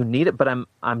people who need it, but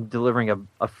I'm delivering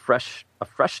a fresh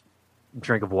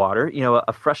drink of water,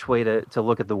 a fresh way to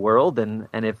look at the world. And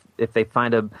if they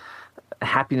find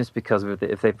happiness because of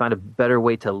it, if they find a better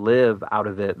way to live out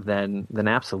of it, then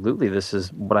absolutely this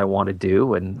is what I want to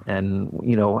do. And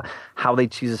how they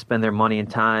choose to spend their money and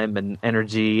time and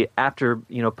energy after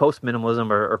post minimalism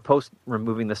or post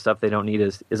removing the stuff they don't need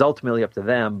is ultimately up to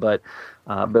them. But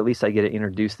at least I get to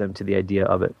introduce them to the idea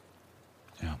of it.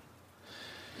 Yeah.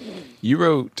 You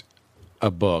wrote a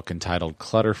book entitled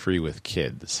Clutter Free with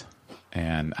Kids,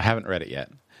 and I haven't read it yet.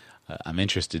 I'm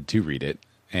interested to read it.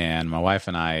 And my wife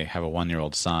and I have a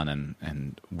 1-year-old son,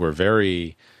 and we're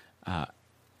very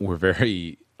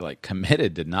like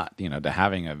committed to not, to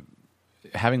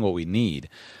having what we need.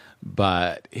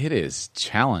 But it is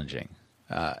challenging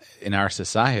in our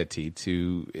society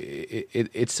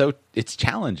it's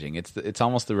challenging. It's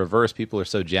almost the reverse. People are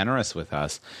so generous with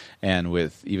us, and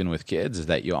even with kids, is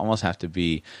that you almost have to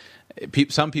be.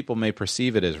 Some people may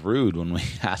perceive it as rude when we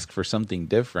ask for something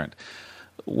different.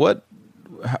 What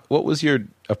was your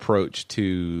approach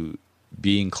to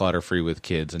being clutter-free with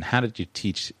kids, and how did you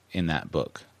teach in that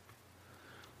book?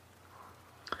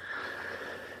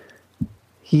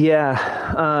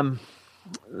 Yeah,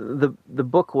 the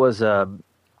book was kind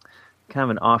of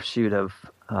an offshoot of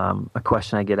a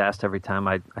question I get asked every time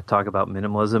I talk about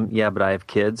minimalism. Yeah, but I have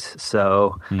kids,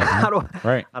 so how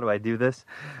do I do this?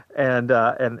 And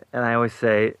I always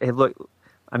say, hey, look,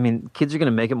 I mean, kids are going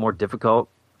to make it more difficult,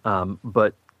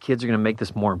 but kids are going to make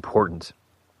this more important.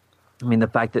 I mean, the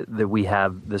fact that we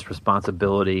have this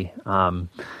responsibility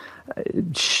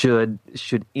should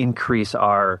increase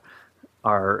our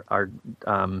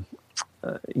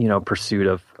pursuit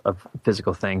of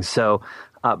physical things. So,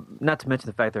 not to mention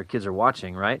the fact that our kids are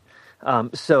watching, right?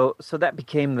 So that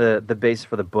became the base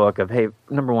for the book of, hey,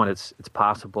 number one, it's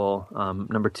possible.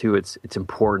 Number two, it's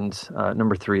important.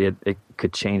 Number three, it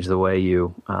could change the way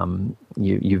you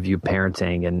view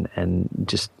parenting and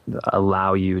just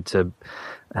allow you to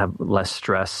have less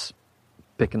stress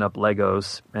picking up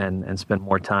Legos and spend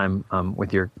more time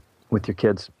with your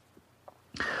kids.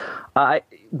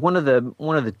 One of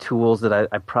the tools that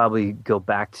I probably go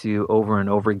back to over and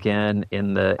over again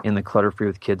in the Clutter Free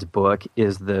with Kids book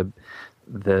is the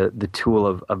tool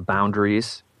of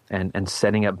boundaries and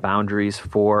setting up boundaries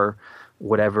for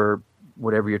whatever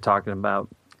you're talking about: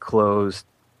 clothes,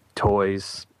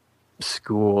 toys,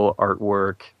 school,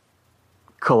 artwork,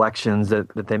 collections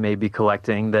that they may be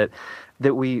collecting, that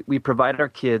we provide our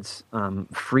kids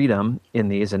freedom in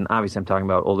these. And obviously I'm talking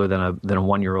about older than a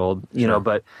 1-year-old, Sure.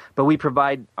 but we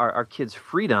provide our kids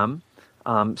freedom.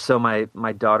 So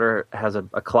my daughter has a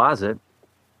closet,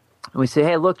 and we say,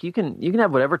 hey, look, you can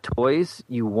have whatever toys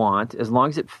you want as long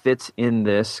as it fits in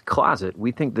this closet.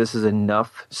 We think this is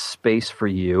enough space for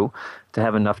you to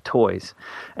have enough toys.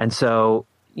 And so,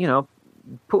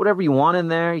 put whatever you want in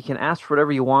there. You can ask for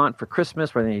whatever you want for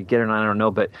Christmas, whether you get it or not, I don't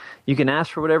know, but you can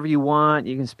ask for whatever you want.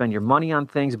 You can spend your money on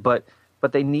things, but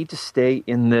they need to stay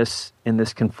in this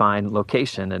confined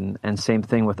location. And same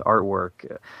thing with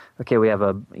artwork. Okay, we have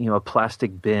a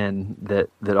plastic bin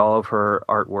that all of her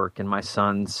artwork and my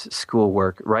son's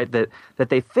schoolwork, right, that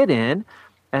they fit in.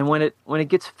 And when it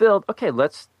gets filled, okay,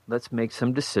 let's make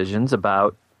some decisions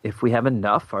about if we have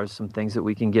enough. Are some things that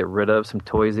we can get rid of, some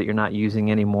toys that you're not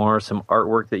using anymore, some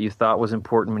artwork that you thought was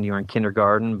important when you were in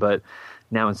kindergarten, but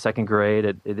now in second grade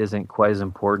it isn't quite as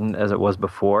important as it was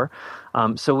before.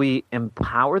 So we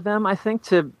empower them, I think,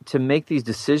 to make these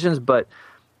decisions, but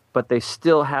they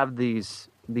still have these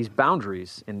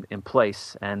boundaries in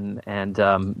place, and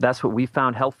that's what we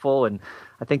found helpful. And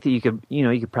I think that you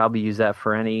could probably use that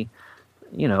for any,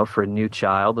 for a new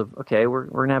child of, okay, we're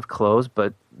gonna have clothes,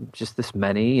 but just this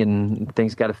many, and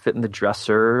things got to fit in the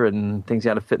dresser, and things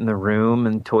got to fit in the room,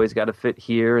 and toys got to fit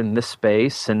here in this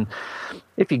space. And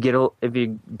if you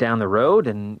down the road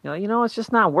and it's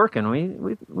just not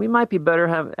working, we might be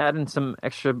better adding some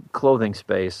extra clothing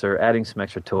space or adding some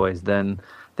extra toys than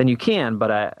you can.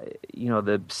 But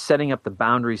the setting up the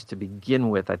boundaries to begin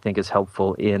with, I think, is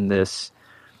helpful in this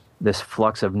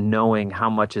flux of knowing how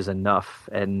much is enough.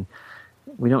 And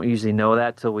we don't usually know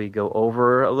that till we go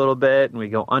over a little bit and we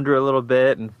go under a little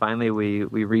bit, and finally we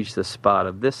reach the spot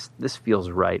of this feels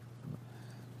right.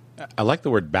 I like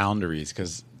the word boundaries,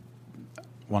 because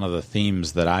one of the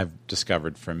themes that I've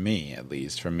discovered, for me at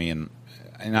least, and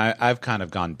I've kind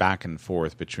of gone back and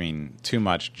forth between too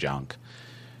much junk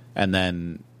and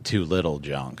then too little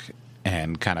junk,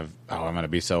 and kind of, I'm going to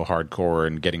be so hardcore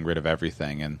and getting rid of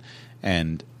everything.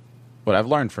 And what I've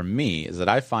learned from me is that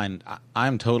I find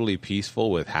I'm totally peaceful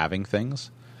with having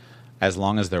things as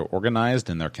long as they're organized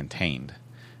and they're contained.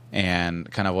 And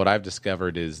kind of what I've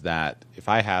discovered is that if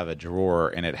I have a drawer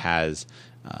and it has,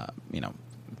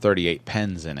 38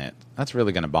 pens in it, that's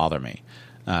really going to bother me.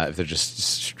 if they're just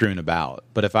strewn about.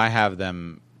 But if I have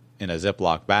them in a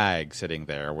Ziploc bag sitting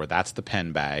there, where that's the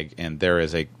pen bag, and there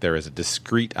is a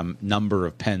discrete number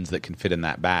of pens that can fit in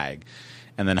that bag,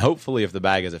 and then hopefully if the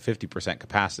bag is a 50%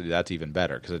 capacity, that's even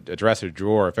better, because a dresser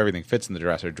drawer, if everything fits in the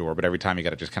dresser drawer, but every time you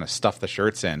got to just kind of stuff the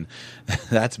shirts in,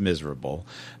 that's miserable.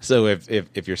 So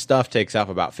if your stuff takes up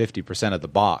about 50% of the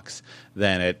box,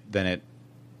 then it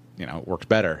works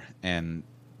better. And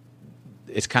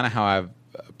it's kind of how I've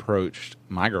approached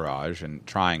my garage and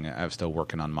trying. I'm still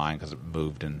working on mine because it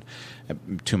moved and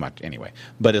too much anyway.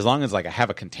 But as long as I have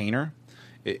a container,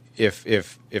 if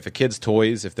a kid's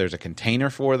toys, if there's a container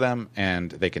for them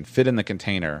and they can fit in the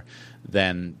container,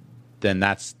 then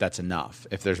that's enough.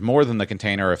 If there's more than the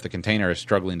container, or if the container is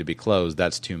struggling to be closed,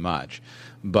 that's too much.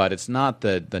 But it's not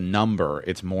the number,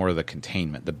 it's more the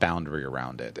containment, the boundary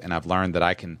around it. And I've learned that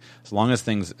I can, as long as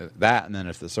things that, and then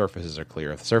if the surfaces are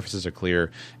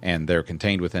clear and they're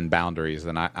contained within boundaries,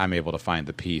 then I'm able to find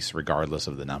the peace regardless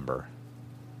of the number.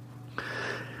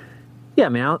 Yeah, I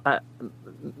mean,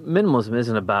 minimalism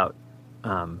isn't about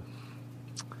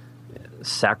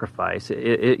sacrifice.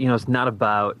 It's not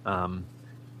about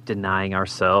denying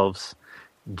ourselves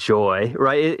joy,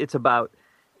 right? It's about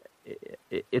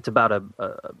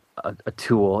a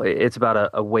tool. It's about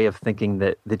a way of thinking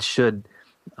that should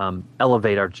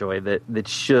elevate our joy, that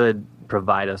should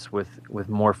provide us with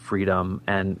more freedom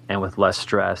and with less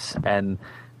stress, and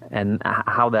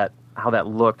how that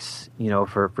looks,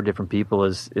 for different people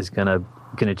is gonna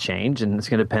change, and it's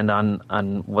gonna depend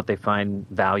on what they find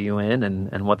value in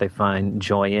and what they find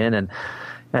joy in. And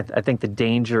I think the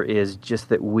danger is just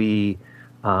that we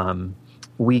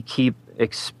keep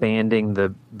expanding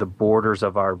the borders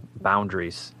of our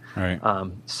boundaries. Right.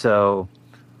 So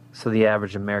the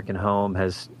average American home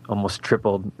has almost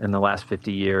tripled in the last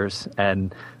 50 years,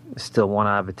 and still 1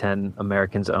 out of 10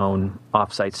 Americans own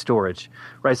off-site storage.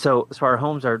 Right. So our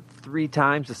homes are 3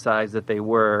 times the size that they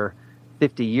were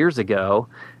 50 years ago.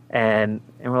 And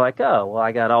we're like, oh, well,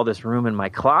 I got all this room in my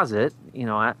closet.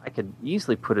 I could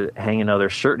easily hang another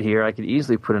shirt here. I could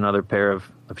easily put another pair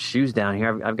of shoes down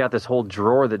here. I've got this whole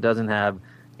drawer that doesn't have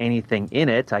anything in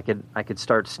it. I could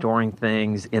start storing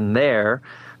things in there.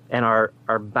 And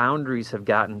our boundaries have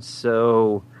gotten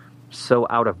so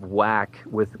out of whack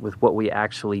with what we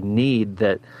actually need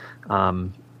that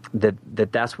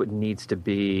that's what needs to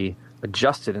be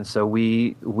adjusted. And so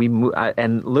we move,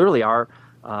 and literally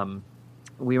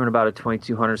we were in about a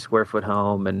 2,200 square foot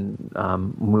home and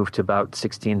moved to about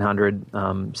 1,700.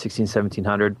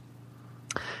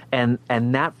 And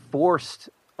that forced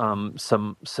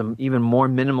some even more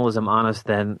minimalism on us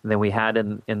than we had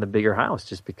in the bigger house,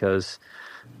 just because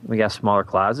we got smaller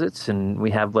closets and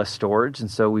we have less storage. And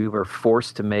so we were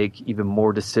forced to make even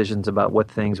more decisions about what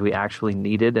things we actually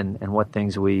needed and what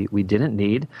things we didn't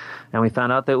need. And we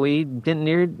found out that we didn't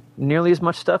need nearly as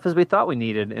much stuff as we thought we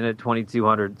needed in a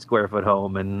 2,200 square foot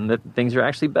home, and that things are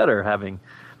actually better having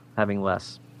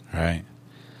less. Right.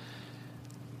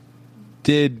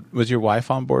 Was your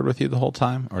wife on board with you the whole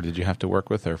time, or did you have to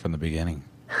work with her from the beginning?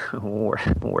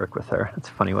 Work with her. That's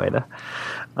a funny way to.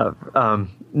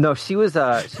 No, she was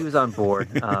on board.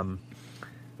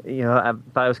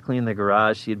 If I was cleaning the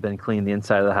garage, she had been cleaning the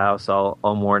inside of the house all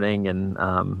morning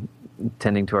and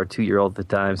tending to our 2-year-old at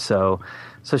the time. So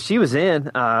she was in.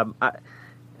 I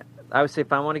would say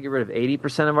if I want to get rid of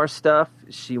 80% of our stuff,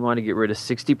 she wanted to get rid of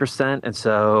 60%. And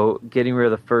so getting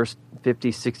rid of the first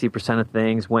 50, 60% of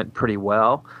things went pretty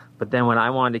well. But then when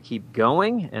I wanted to keep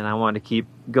going and I wanted to keep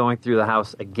going through the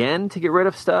house again to get rid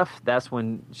of stuff, that's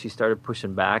when she started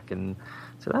pushing back and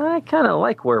said, I kind of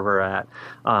like where we're at.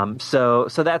 So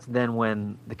that's then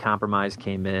when the compromise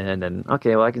came in, and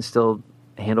okay, well, I can still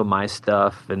handle my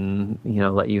stuff and,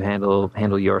 let you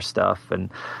handle your stuff. And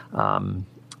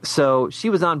so she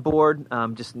was on board,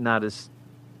 just not as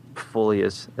fully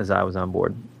as I was on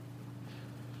board.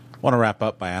 I want to wrap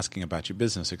up by asking about your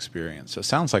business experience. So it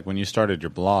sounds like when you started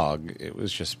your blog, it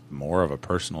was just more of a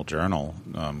personal journal,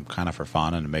 kind of for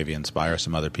fun and maybe inspire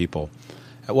some other people.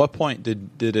 At what point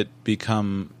did it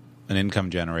become an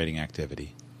income-generating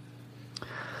activity?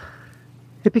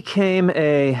 It became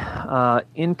a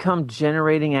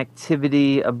income-generating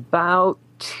activity about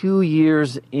 2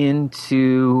 years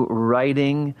into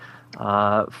writing.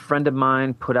 A friend of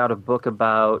mine put out a book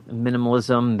about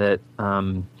minimalism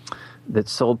that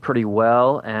sold pretty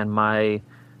well, and my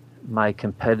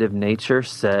competitive nature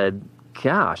said,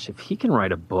 gosh, if he can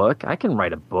write a book, I can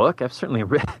write a book. I've certainly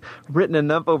written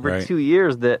enough over 2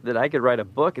 years that I could write a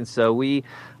book. And so we,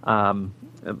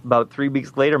 about 3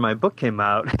 weeks later, my book came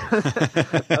out.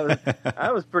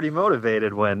 I was pretty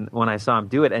motivated when I saw him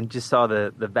do it, and just saw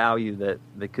the value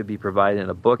that could be provided in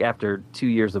a book after 2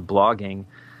 years of blogging.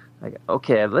 Like,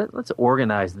 okay, let's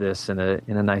organize this in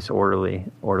a nice orderly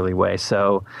way.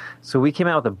 So we came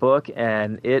out with a book,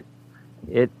 and it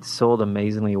sold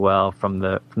amazingly well from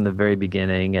the very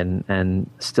beginning, and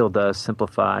still does.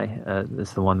 Simplify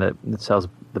is the one that sells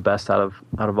the best out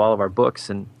of all of our books,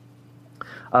 and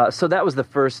so that was the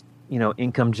first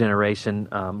income generation,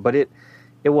 but it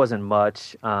wasn't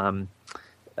much. What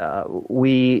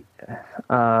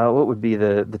would be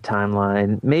the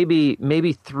timeline?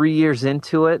 Maybe 3 years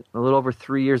into it, a little over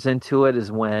 3 years into it,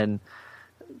 is when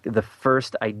the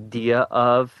first idea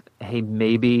of, hey,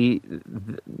 maybe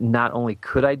not only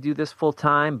could I do this full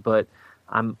time, but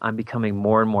I'm becoming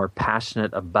more and more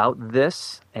passionate about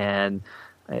this, and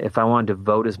if I want to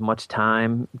devote as much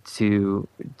time to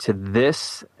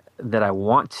this that I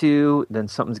want to, then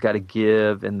something's got to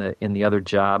give in the other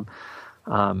job.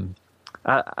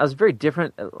 I was very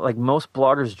different. Like most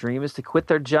bloggers' dream is to quit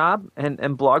their job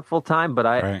and blog full time, but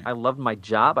I loved my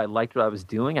job. I liked what I was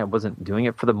doing. I wasn't doing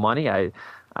it for the money. I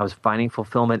was finding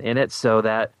fulfillment in it. So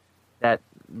that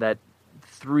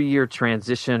 3-year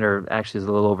transition, or actually is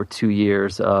a little over 2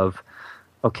 years of,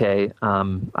 okay,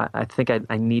 I think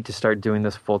I need to start doing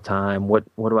this full time. What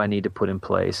do I need to put in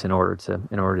place in order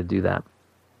to do that?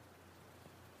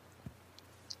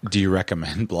 Do you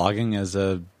recommend blogging as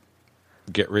a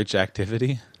get-rich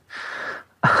activity?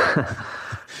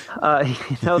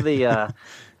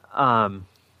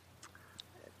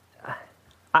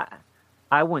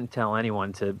 I wouldn't tell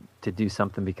anyone to do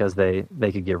something because they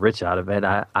could get rich out of it.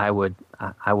 I would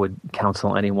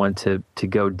counsel anyone to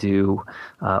go do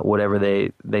whatever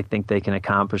they think they can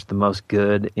accomplish the most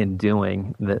good in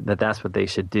doing. That's what they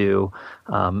should do.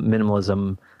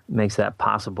 Minimalism makes that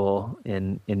possible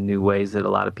in new ways that a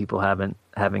lot of people haven't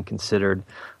considered.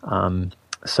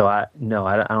 So I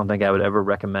don't think I would ever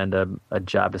recommend a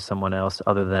job to someone else,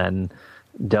 other than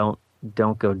don't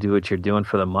go do what you're doing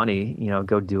for the money.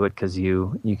 Go do it because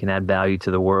you can add value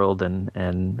to the world and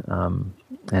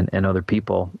other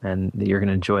people, and you're going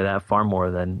to enjoy that far more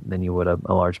than you would a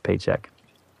large paycheck.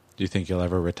 Do you think you'll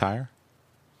ever retire?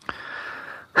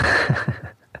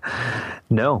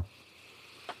 No.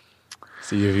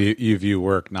 So you view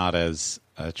work not as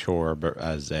a chore, but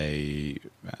as a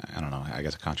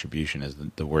contribution is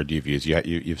the word you've used.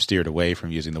 You've steered away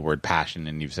from using the word passion,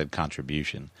 and you've said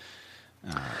contribution.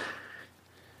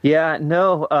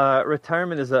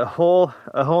 Retirement is a whole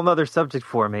nother subject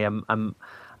for me. I'm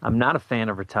not a fan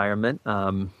of retirement.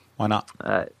 Why not?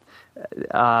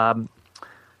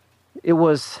 It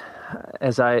was,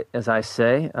 as I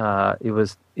say, it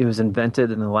was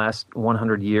invented in the last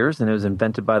 100 years, and it was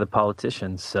invented by the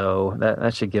politicians. So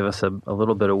that should give us a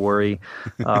little bit of worry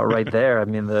right there. I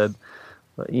mean, if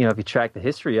you track the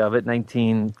history of it,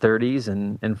 1930s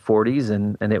and 40s,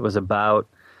 and it was about,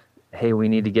 hey, we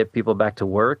need to get people back to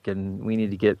work, and we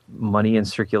need to get money in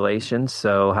circulation.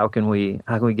 So how can we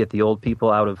get the old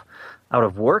people out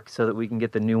of work so that we can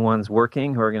get the new ones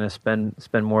working who are going to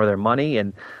spend more of their money?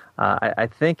 And I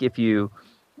think if you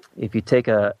take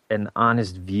an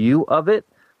honest view of it,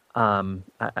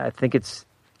 I think it's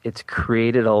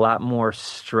created a lot more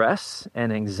stress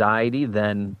and anxiety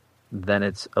than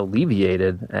it's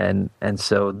alleviated, and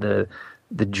so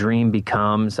the dream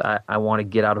becomes, I want to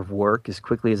get out of work as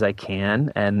quickly as I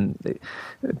can, and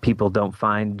people don't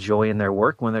find joy in their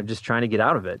work when they're just trying to get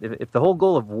out of it. If the whole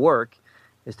goal of work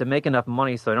is to make enough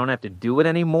money so I don't have to do it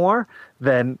anymore,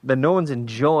 then no one's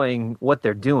enjoying what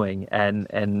they're doing,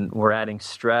 and we're adding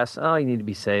stress. Oh, you need to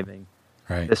be saving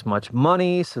this much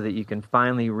money so that you can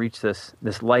finally reach this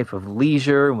life of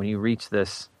leisure. When you reach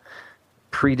this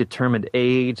predetermined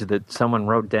age that someone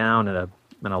wrote down in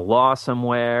a law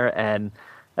somewhere, and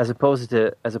as opposed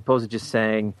to just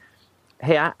saying,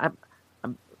 hey, I'm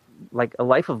like, a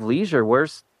life of leisure,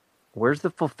 where's the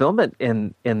fulfillment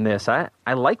in this? I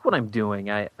like what I'm doing.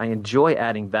 I enjoy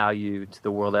adding value to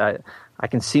the world. I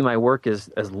can see my work as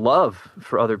love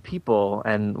for other people,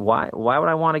 and why would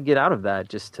I want to get out of that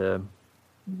just to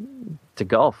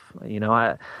golf?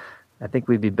 I think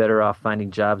we'd be better off finding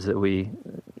jobs that we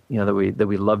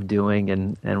love doing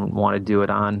and want to do it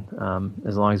on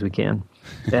as long as we can,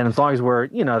 and as long as we're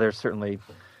there's certainly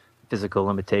physical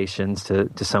limitations to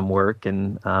some work,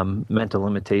 and mental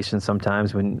limitations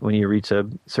sometimes when you reach a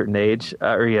certain age,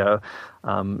 or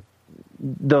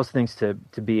those things to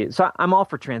be. So I'm all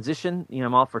for transition.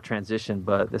 I'm all for transition,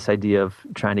 but this idea of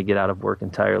trying to get out of work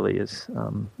entirely is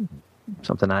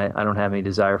something I don't have any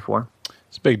desire for.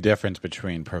 It's a big difference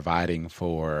between providing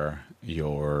for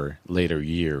your later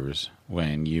years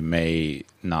when you may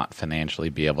not financially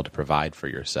be able to provide for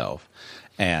yourself,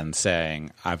 and saying,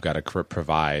 I've got to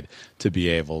provide to be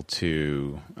able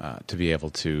to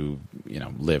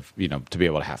live, to be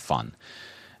able to have fun.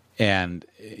 And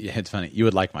it's funny, you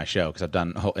would like my show because I've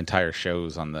done entire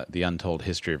shows on the untold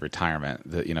history of retirement.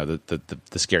 The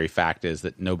scary fact is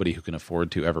that nobody who can afford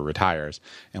to ever retires.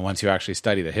 And once you actually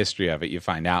study the history of it, you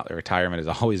find out that retirement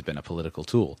has always been a political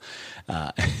tool.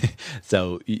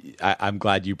 So I'm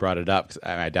glad you brought it up.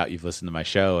 I doubt you've listened to my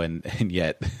show, and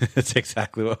yet it's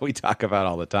exactly what we talk about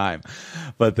all the time.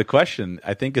 But the question,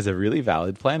 I think, is a really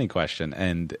valid planning question.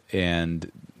 And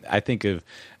I think of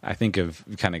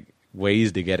kind of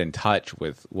ways to get in touch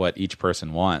with what each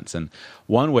person wants. And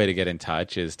one way to get in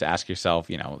touch is to ask yourself,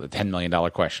 the $10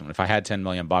 million question. If I had $10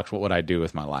 million, what would I do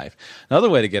with my life? Another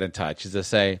way to get in touch is to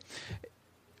say,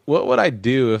 what would I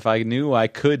do if I knew I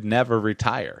could never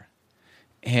retire?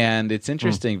 And it's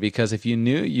interesting because if you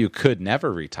knew you could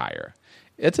never retire,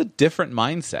 it's a different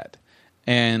mindset.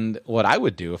 And what I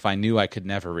would do if I knew I could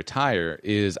never retire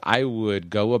is I would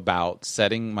go about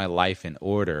setting my life in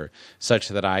order such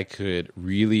that I could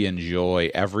really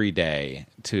enjoy every day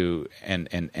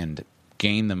and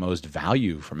gain the most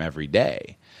value from every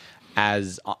day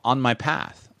as on my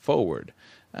path forward.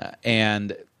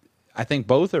 And I think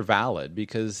both are valid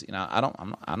because I don't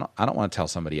want to tell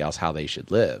somebody else how they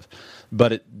should live,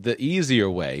 but the easier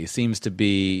way seems to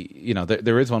be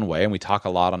there is one way, and we talk a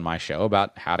lot on my show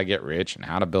about how to get rich and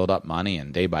how to build up money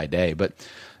and day by day. But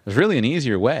there's really an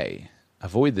easier way: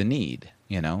 avoid the need.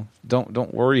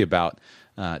 Don't worry about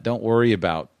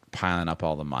piling up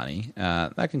all the money.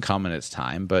 That can come in its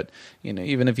time, but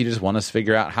even if you just want to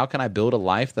figure out how can I build a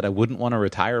life that I wouldn't want to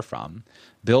retire from.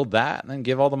 Build that and then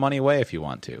give all the money away if you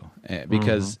want to.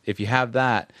 Because if you have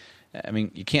that,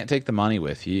 you can't take the money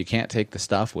with you. You can't take the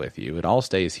stuff with you. It all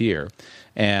stays here.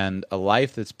 And a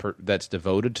life that's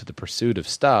devoted to the pursuit of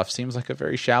stuff seems like a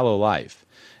very shallow life.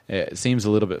 It seems a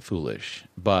little bit foolish.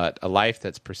 But a life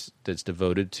that's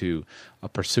devoted to a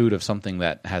pursuit of something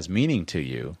that has meaning to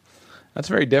you, that's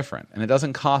very different. And it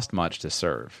doesn't cost much to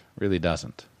serve. It really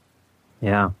doesn't.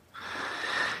 Yeah.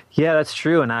 Yeah, that's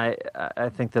true, and I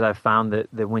think that I've found that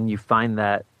when you find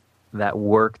that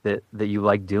work that you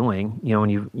like doing,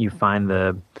 when you find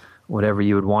the whatever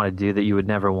you would want to do that you would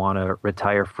never want to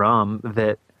retire from,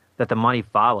 that the money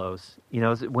follows.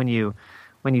 When you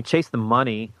chase the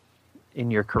money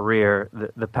in your career,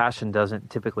 the passion doesn't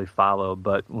typically follow.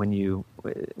 But when you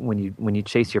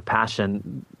chase your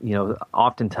passion,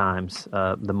 oftentimes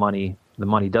the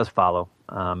money does follow.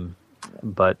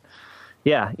 But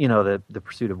yeah, the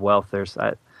pursuit of wealth.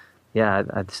 I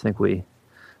just think we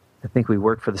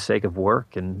work for the sake of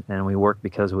work, and we work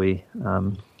because we're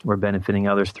benefiting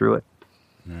others through it.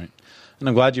 Right. And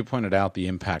I'm glad you pointed out the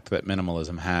impact that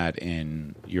minimalism had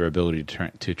in your ability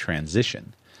to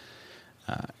transition,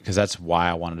 because that's why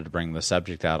I wanted to bring the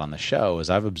subject out on the show. Is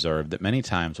I've observed that many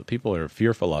times what people are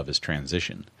fearful of is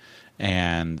transition,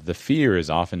 and the fear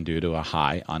is often due to a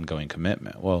high ongoing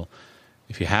commitment. Well,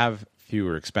 if you have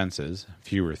fewer expenses,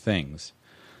 fewer things,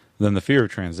 then the fear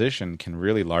of transition can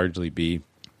really largely be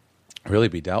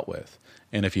dealt with.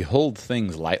 And if you hold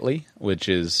things lightly, which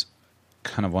is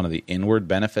kind of one of the inward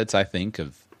benefits, I think,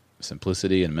 of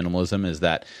simplicity and minimalism, is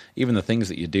that even the things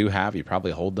that you do have, you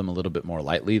probably hold them a little bit more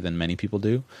lightly than many people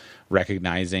do,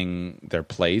 recognizing their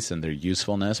place and their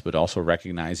usefulness, but also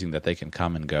recognizing that they can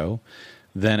come and go,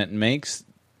 then it makes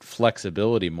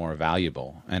flexibility more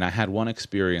valuable. And I had one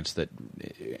experience that,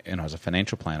 as a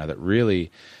financial planner, that really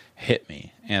hit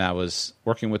me. And I was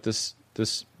working with this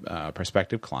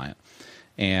prospective client,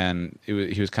 and he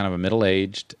was kind of a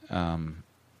middle-aged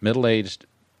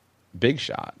big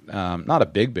shot, not a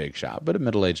big shot, but a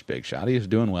middle-aged big shot. He was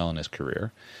doing well in his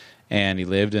career, and he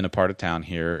lived in a part of town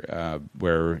here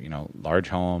where large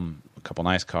home, a couple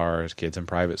nice cars, kids in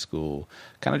private school,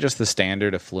 kind of just the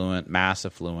standard mass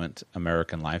affluent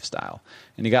American lifestyle.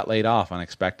 And he got laid off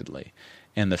unexpectedly.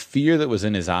 And the fear that was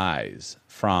in his eyes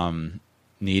from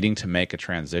needing to make a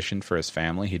transition for his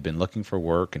family, he'd been looking for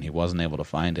work and he wasn't able to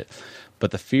find it.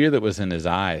 But the fear that was in his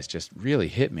eyes just really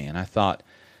hit me. And I thought,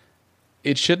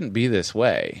 it shouldn't be this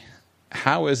way.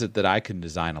 How is it that I can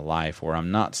design a life where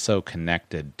I'm not so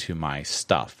connected to my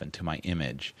stuff and to my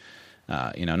image?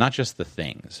 not just the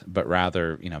things, but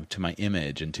rather, to my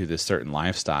image and to this certain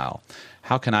lifestyle.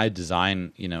 How can I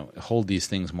design, hold these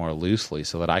things more loosely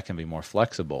so that I can be more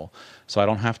flexible, so I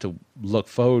don't have to look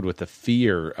forward with the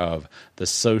fear of the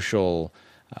social,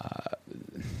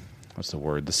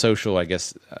 the social, I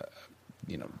guess,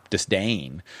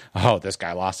 disdain. Oh, this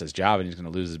guy lost his job and he's going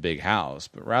to lose his big house.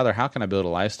 But rather, how can I build a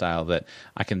lifestyle that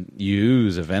I can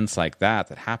use events like that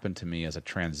happen to me as a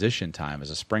transition time, as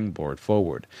a springboard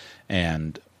forward?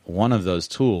 And one of those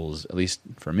tools, at least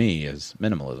for me, is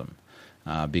minimalism,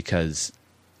 because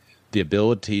the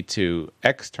ability to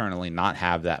externally not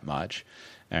have that much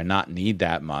or not need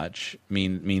that much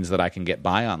means that I can get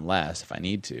by on less if I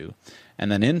need to.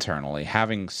 And then internally,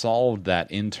 having solved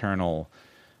that internal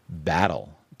battle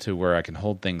to where I can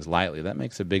hold things lightly, that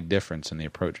makes a big difference in the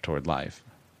approach toward life.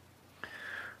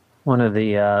 One of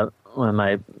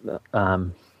my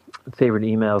favorite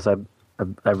emails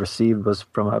I received was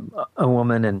from a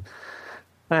woman, and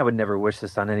I would never wish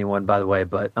this on anyone, by the way,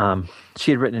 but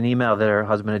she had written an email that her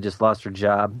husband had just lost her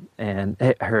job, and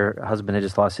her husband had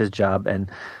just lost his job,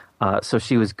 and so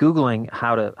she was Googling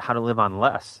how to live on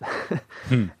less,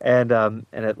 and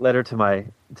it led her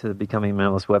to the Becoming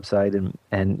Minimalist website,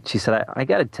 and she said, I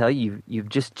got to tell you, you've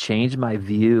just changed my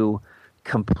view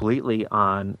completely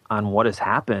on what has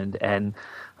happened, and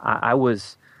I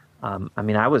was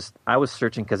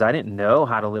searching because I didn't know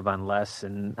how to live on less,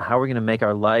 and how we're going to make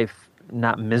our life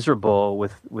not miserable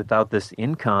without this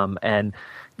income, and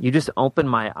you just opened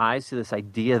my eyes to this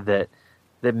idea that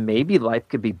maybe life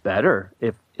could be better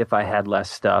if I had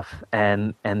less stuff,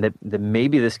 and that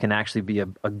maybe this can actually be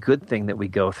a good thing that we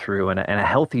go through, and a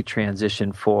healthy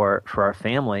transition for our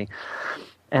family.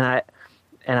 And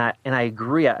I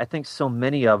agree. I think so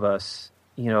many of us,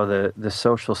 the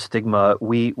social stigma,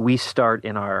 we start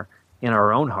in our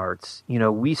own hearts.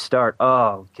 We start,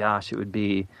 oh gosh, it would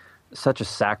be such a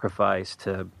sacrifice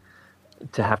to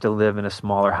have to live in a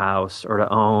smaller house, or to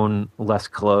own less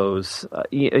clothes,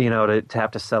 to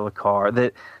have to sell a car,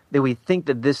 that we think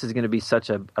that this is going to be such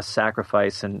a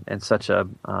sacrifice and such a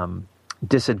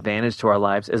disadvantage to our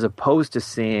lives, as opposed to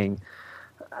seeing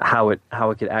how it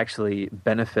could actually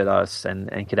benefit us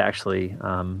and could actually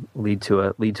lead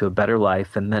to a better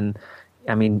life. And then,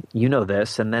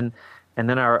 this, and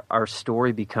then our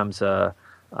story becomes an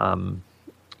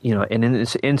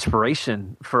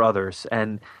inspiration for others,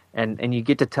 and you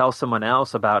get to tell someone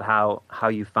else about how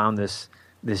you found this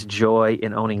joy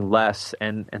in owning less,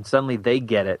 and suddenly they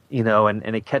get it,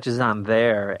 and it catches on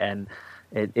there, and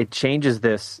it changes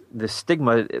this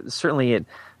stigma, certainly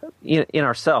in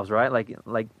ourselves, right? Like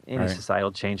any right.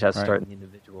 societal change has to start in the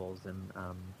individuals, and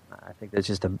I think that's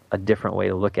just a different way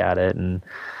to look at it. And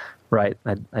right,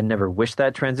 I never wished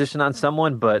that transition on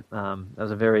someone, but that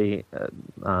was a very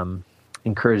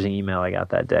encouraging email I got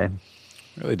that day.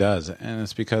 It really does, and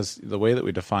it's because the way that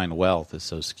we define wealth is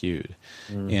so skewed.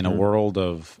 Mm-hmm. In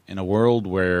a world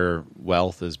where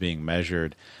wealth is being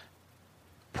measured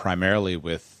primarily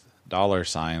with dollar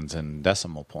signs and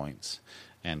decimal points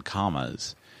and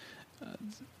commas,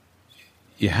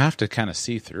 you have to kind of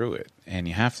see through it, and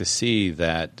you have to see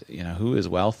that who is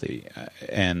wealthy,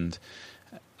 and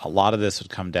a lot of this would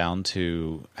come down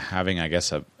to having, I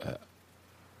guess, a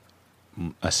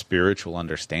spiritual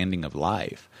understanding of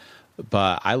life.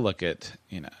 But I look at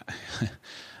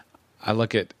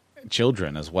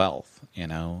children as wealth.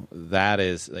 That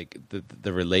is like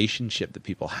the relationship that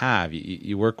people have.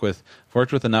 You worked with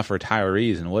enough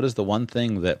retirees, and what is the one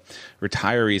thing that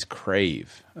retirees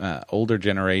crave, older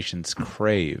generations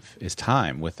crave, is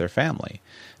time with their family,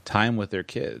 time with their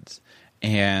kids.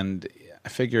 And I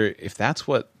figure if that's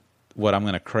what I'm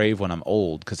going to crave when I'm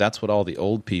old, because that's what all the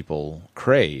old people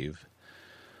crave,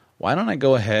 why don't I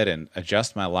go ahead and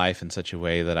adjust my life in such a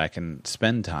way that I can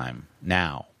spend time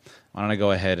now? Why don't I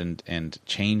go ahead and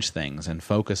change things and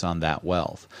focus on that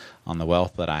wealth, on the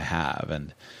wealth that I have?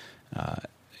 And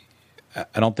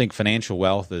I don't think financial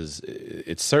wealth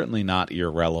it's certainly not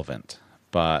irrelevant,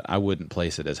 but I wouldn't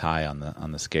place it as high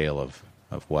on the scale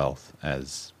of wealth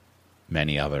as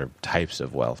many other types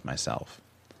of wealth myself.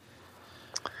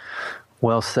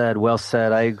 Well said.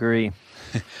 I agree.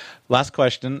 Last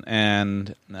question,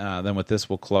 and then with this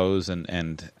we'll close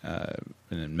and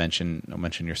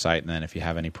mention your site, and then if you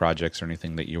have any projects or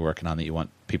anything that you're working on that you want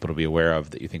people to be aware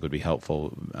of that you think would be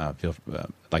helpful, I'd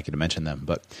like you to mention them.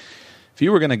 But if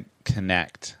you were going to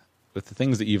connect with the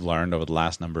things that you've learned over the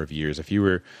last number of years, if you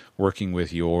were working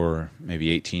with your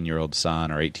maybe 18-year-old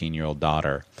son or 18-year-old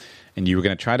daughter, and you were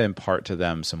going to try to impart to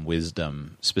them some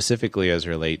wisdom, specifically as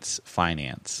relates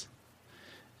finance,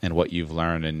 and what you've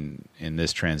learned in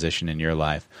this transition in your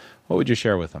life, what would you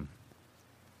share with them?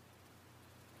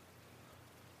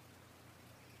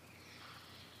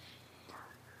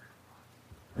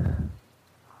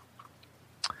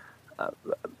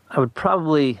 I would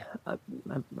probably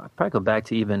go back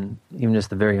to even just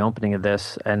the very opening of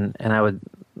this, and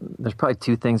there's probably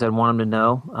two things I'd want him to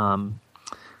know.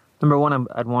 Number one,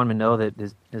 I'd want him to know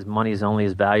that his money is only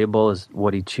as valuable as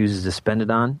what he chooses to spend it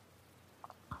on.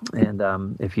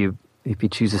 And if you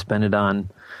choose to spend it on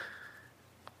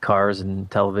cars and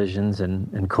televisions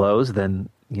and clothes, then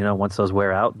once those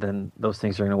wear out, then those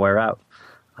things are going to wear out.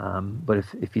 But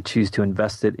if you choose to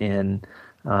invest it in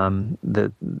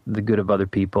the good of other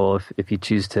people, if you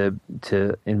choose to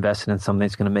invest it in something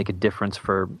that's going to make a difference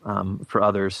for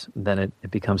others, then it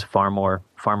becomes far more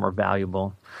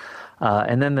valuable.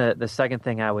 And then the second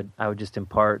thing I would just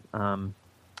impart,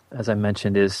 as I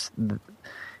mentioned, is the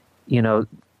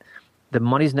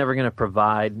money's never going to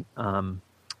provide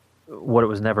what it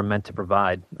was never meant to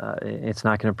provide. It's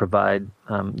not going to provide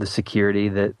the security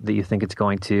that you think it's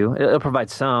going to. It'll provide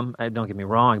some. Don't get me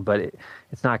wrong, but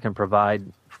it's not going to provide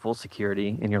full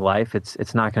security in your life.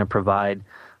 It's not going to provide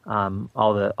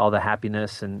all the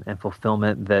happiness and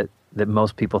fulfillment that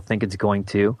most people think it's going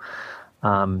to.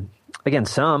 Again,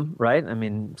 some, right? I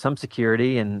mean, some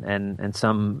security and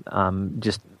some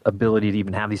just ability to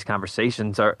even have these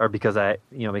conversations are because I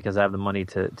have the money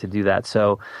to do that.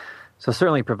 So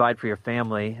certainly provide for your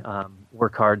family,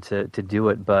 work hard to do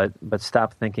it, but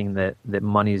stop thinking that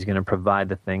money is going to provide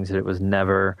the things that it was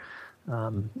never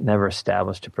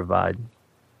established to provide.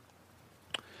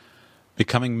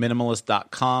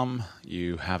 BecomingMinimalist.com.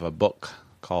 You have a book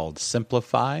called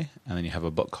Simplify, and then you have a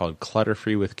book called Clutter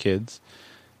Free with Kids.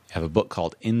 You have a book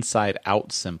called Inside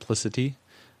Out Simplicity,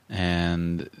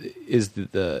 and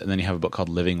then you have a book called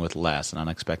Living with Less, An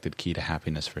Unexpected Key to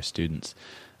Happiness for Students.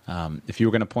 If you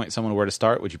were going to point someone where to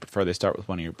start, would you prefer they start with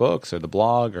one of your books or the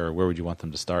blog, or where would you want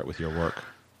them to start with your work?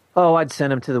 Oh, I'd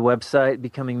send them to the website,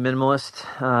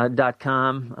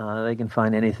 BecomingMinimalist.com. They can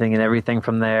find anything and everything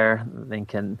from there. They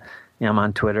can, I'm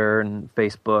on Twitter and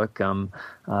Facebook.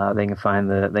 They can find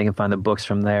the books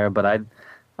from there. But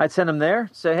I'd send them there.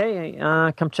 Say, hey,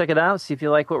 come check it out. See if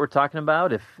you like what we're talking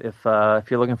about. If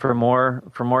you're looking for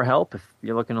more help, if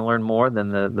you're looking to learn more, then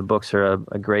the books are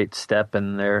a great step,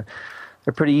 and they're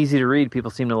pretty easy to read.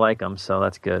 People seem to like them, so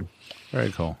that's good.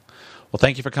 Very cool. Well,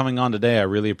 thank you for coming on today. I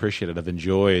really appreciate it. I've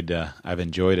enjoyed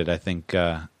it. I think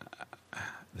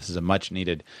this is a much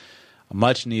needed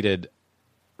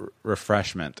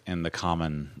refreshment in the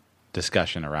common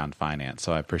discussion around finance.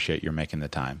 So I appreciate your making the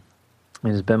time.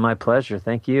 It has been my pleasure.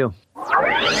 Thank you.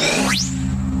 I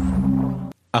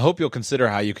hope you'll consider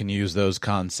how you can use those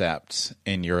concepts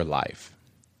in your life,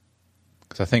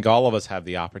 because I think all of us have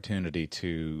the opportunity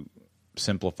to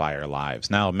simplify our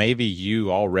lives. Now, maybe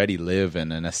you already live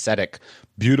in an ascetic,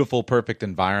 beautiful, perfect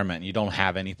environment and you don't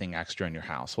have anything extra in your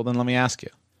house. Well, then let me ask you,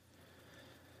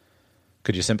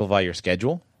 could you simplify your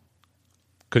schedule?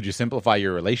 Could you simplify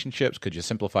your relationships? Could you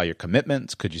simplify your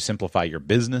commitments? Could you simplify your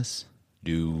business?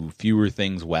 Do fewer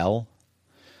things well?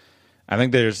 I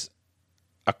think there's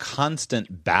a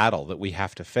constant battle that we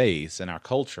have to face in our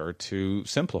culture to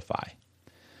simplify.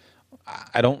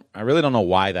 I really don't know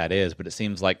why that is, but it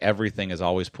seems like everything is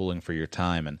always pulling for your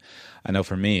time. And I know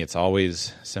for me, it's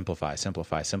always simplify my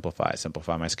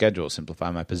schedule,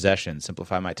 simplify my possessions,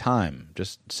 simplify my time,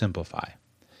 just simplify.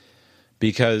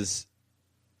 Because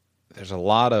there's a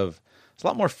lot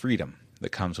more freedom that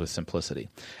comes with simplicity.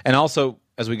 And also,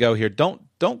 as we go here, don't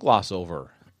gloss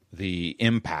over the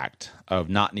impact of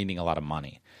not needing a lot of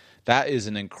money. That is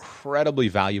an incredibly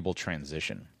valuable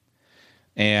transition.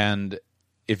 And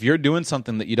if you're doing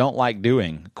something that you don't like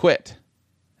doing, quit.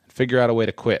 Figure out a way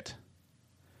to quit.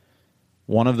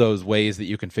 One of those ways that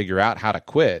you can figure out how to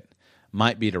quit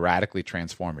might be to radically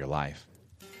transform your life.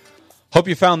 Hope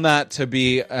you found that to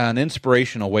be an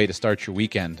inspirational way to start your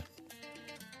weekend.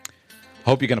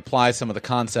 Hope you can apply some of the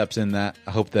concepts in that.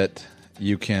 I hope that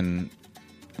you can,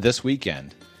 this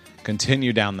weekend,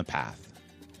 continue down the path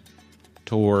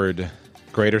toward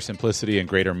greater simplicity and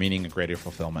greater meaning and greater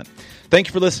fulfillment. Thank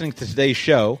you for listening to today's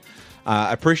show.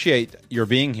 I appreciate your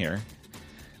being here.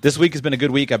 This week has been a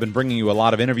good week. I've been bringing you a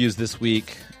lot of interviews this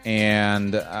week,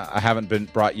 and I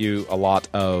haven't brought you a lot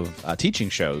of teaching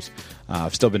shows.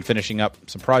 I've still been finishing up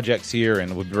some projects here,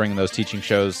 and we'll be bringing those teaching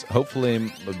shows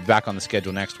hopefully back on the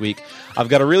schedule next week. I've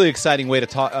got a really exciting way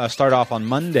to start off on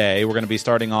Monday. We're going to be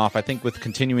starting off, I think, with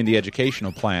continuing the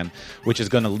educational plan, which is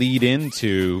going to lead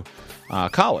into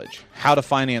college, how to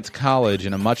finance college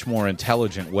in a much more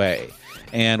intelligent way.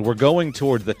 And we're going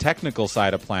towards the technical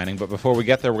side of planning, but before we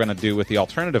get there, we're going to do with the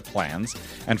alternative plans.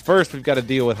 And first, we've got to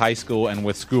deal with high school and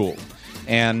with school.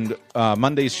 And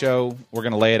Monday's show, we're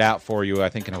going to lay it out for you, I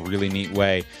think, in a really neat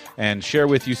way, and share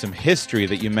with you some history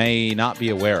that you may not be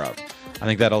aware of. I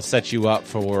think that'll set you up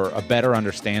for a better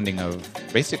understanding of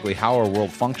basically how our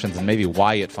world functions and maybe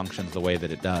why it functions the way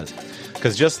that it does.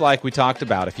 Because just like we talked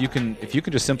about, if you can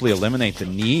just simply eliminate the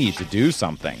need to do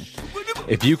something,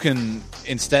 if you can,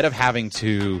 instead of having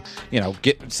to,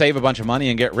 save a bunch of money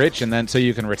and get rich and then so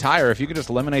you can retire, if you can just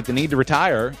eliminate the need to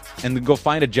retire and then go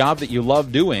find a job that you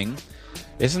love doing,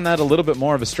 isn't that a little bit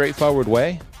more of a straightforward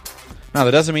way? Now,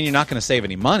 that doesn't mean you're not going to save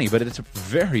any money, but it's a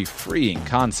very freeing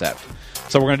concept.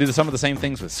 So we're going to do some of the same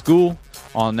things with school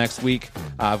on next week.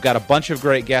 I've got a bunch of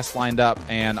great guests lined up,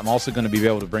 and I'm also going to be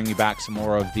able to bring you back some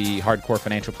more of the hardcore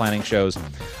financial planning shows.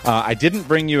 I didn't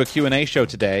bring you a Q&A show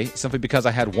today simply because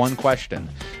I had one question.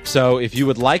 So if you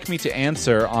would like me to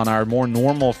answer on our more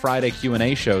normal Friday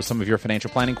Q&A show some of your financial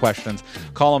planning questions,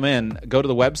 call them in. Go to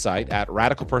the website at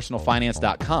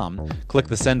radicalpersonalfinance.com. Click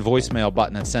the send voicemail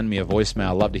button and send me a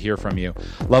voicemail. I'd love to hear from you.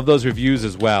 Love those reviews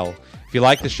as well. If you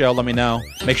like the show, let me know.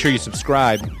 Make sure you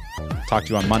subscribe. Talk to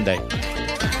you on Monday.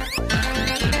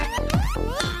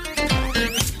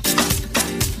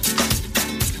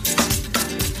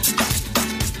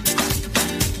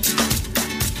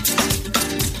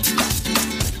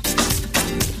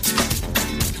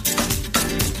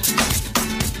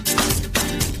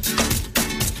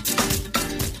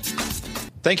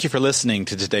 Thank you for listening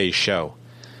to today's show.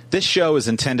 This show is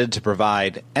intended to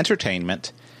provide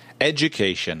entertainment,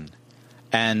 education,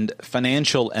 and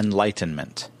financial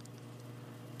enlightenment.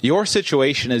 Your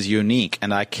situation is unique,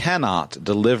 and I cannot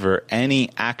deliver any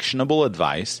actionable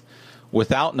advice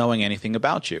without knowing anything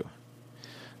about you.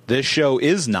 This show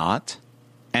is not,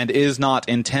 and is not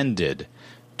intended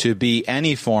to be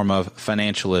any form of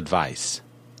financial advice.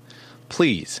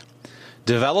 Please,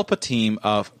 develop a team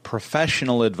of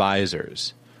professional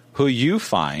advisors who you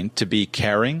find to be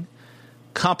caring,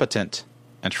 competent,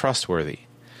 and trustworthy,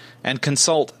 and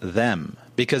consult them,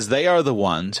 because they are the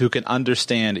ones who can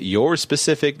understand your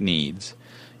specific needs,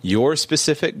 your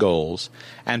specific goals,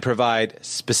 and provide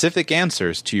specific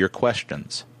answers to your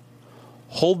questions.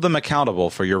 Hold them accountable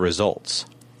for your results.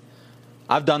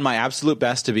 I've done my absolute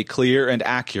best to be clear and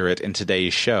accurate in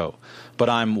today's show, but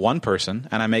I'm one person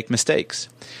and I make mistakes.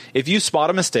 If you spot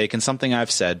a mistake in something I've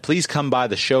said, please come by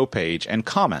the show page and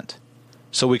comment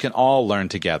so we can all learn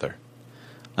together.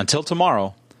 Until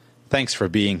tomorrow, thanks for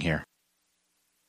being here.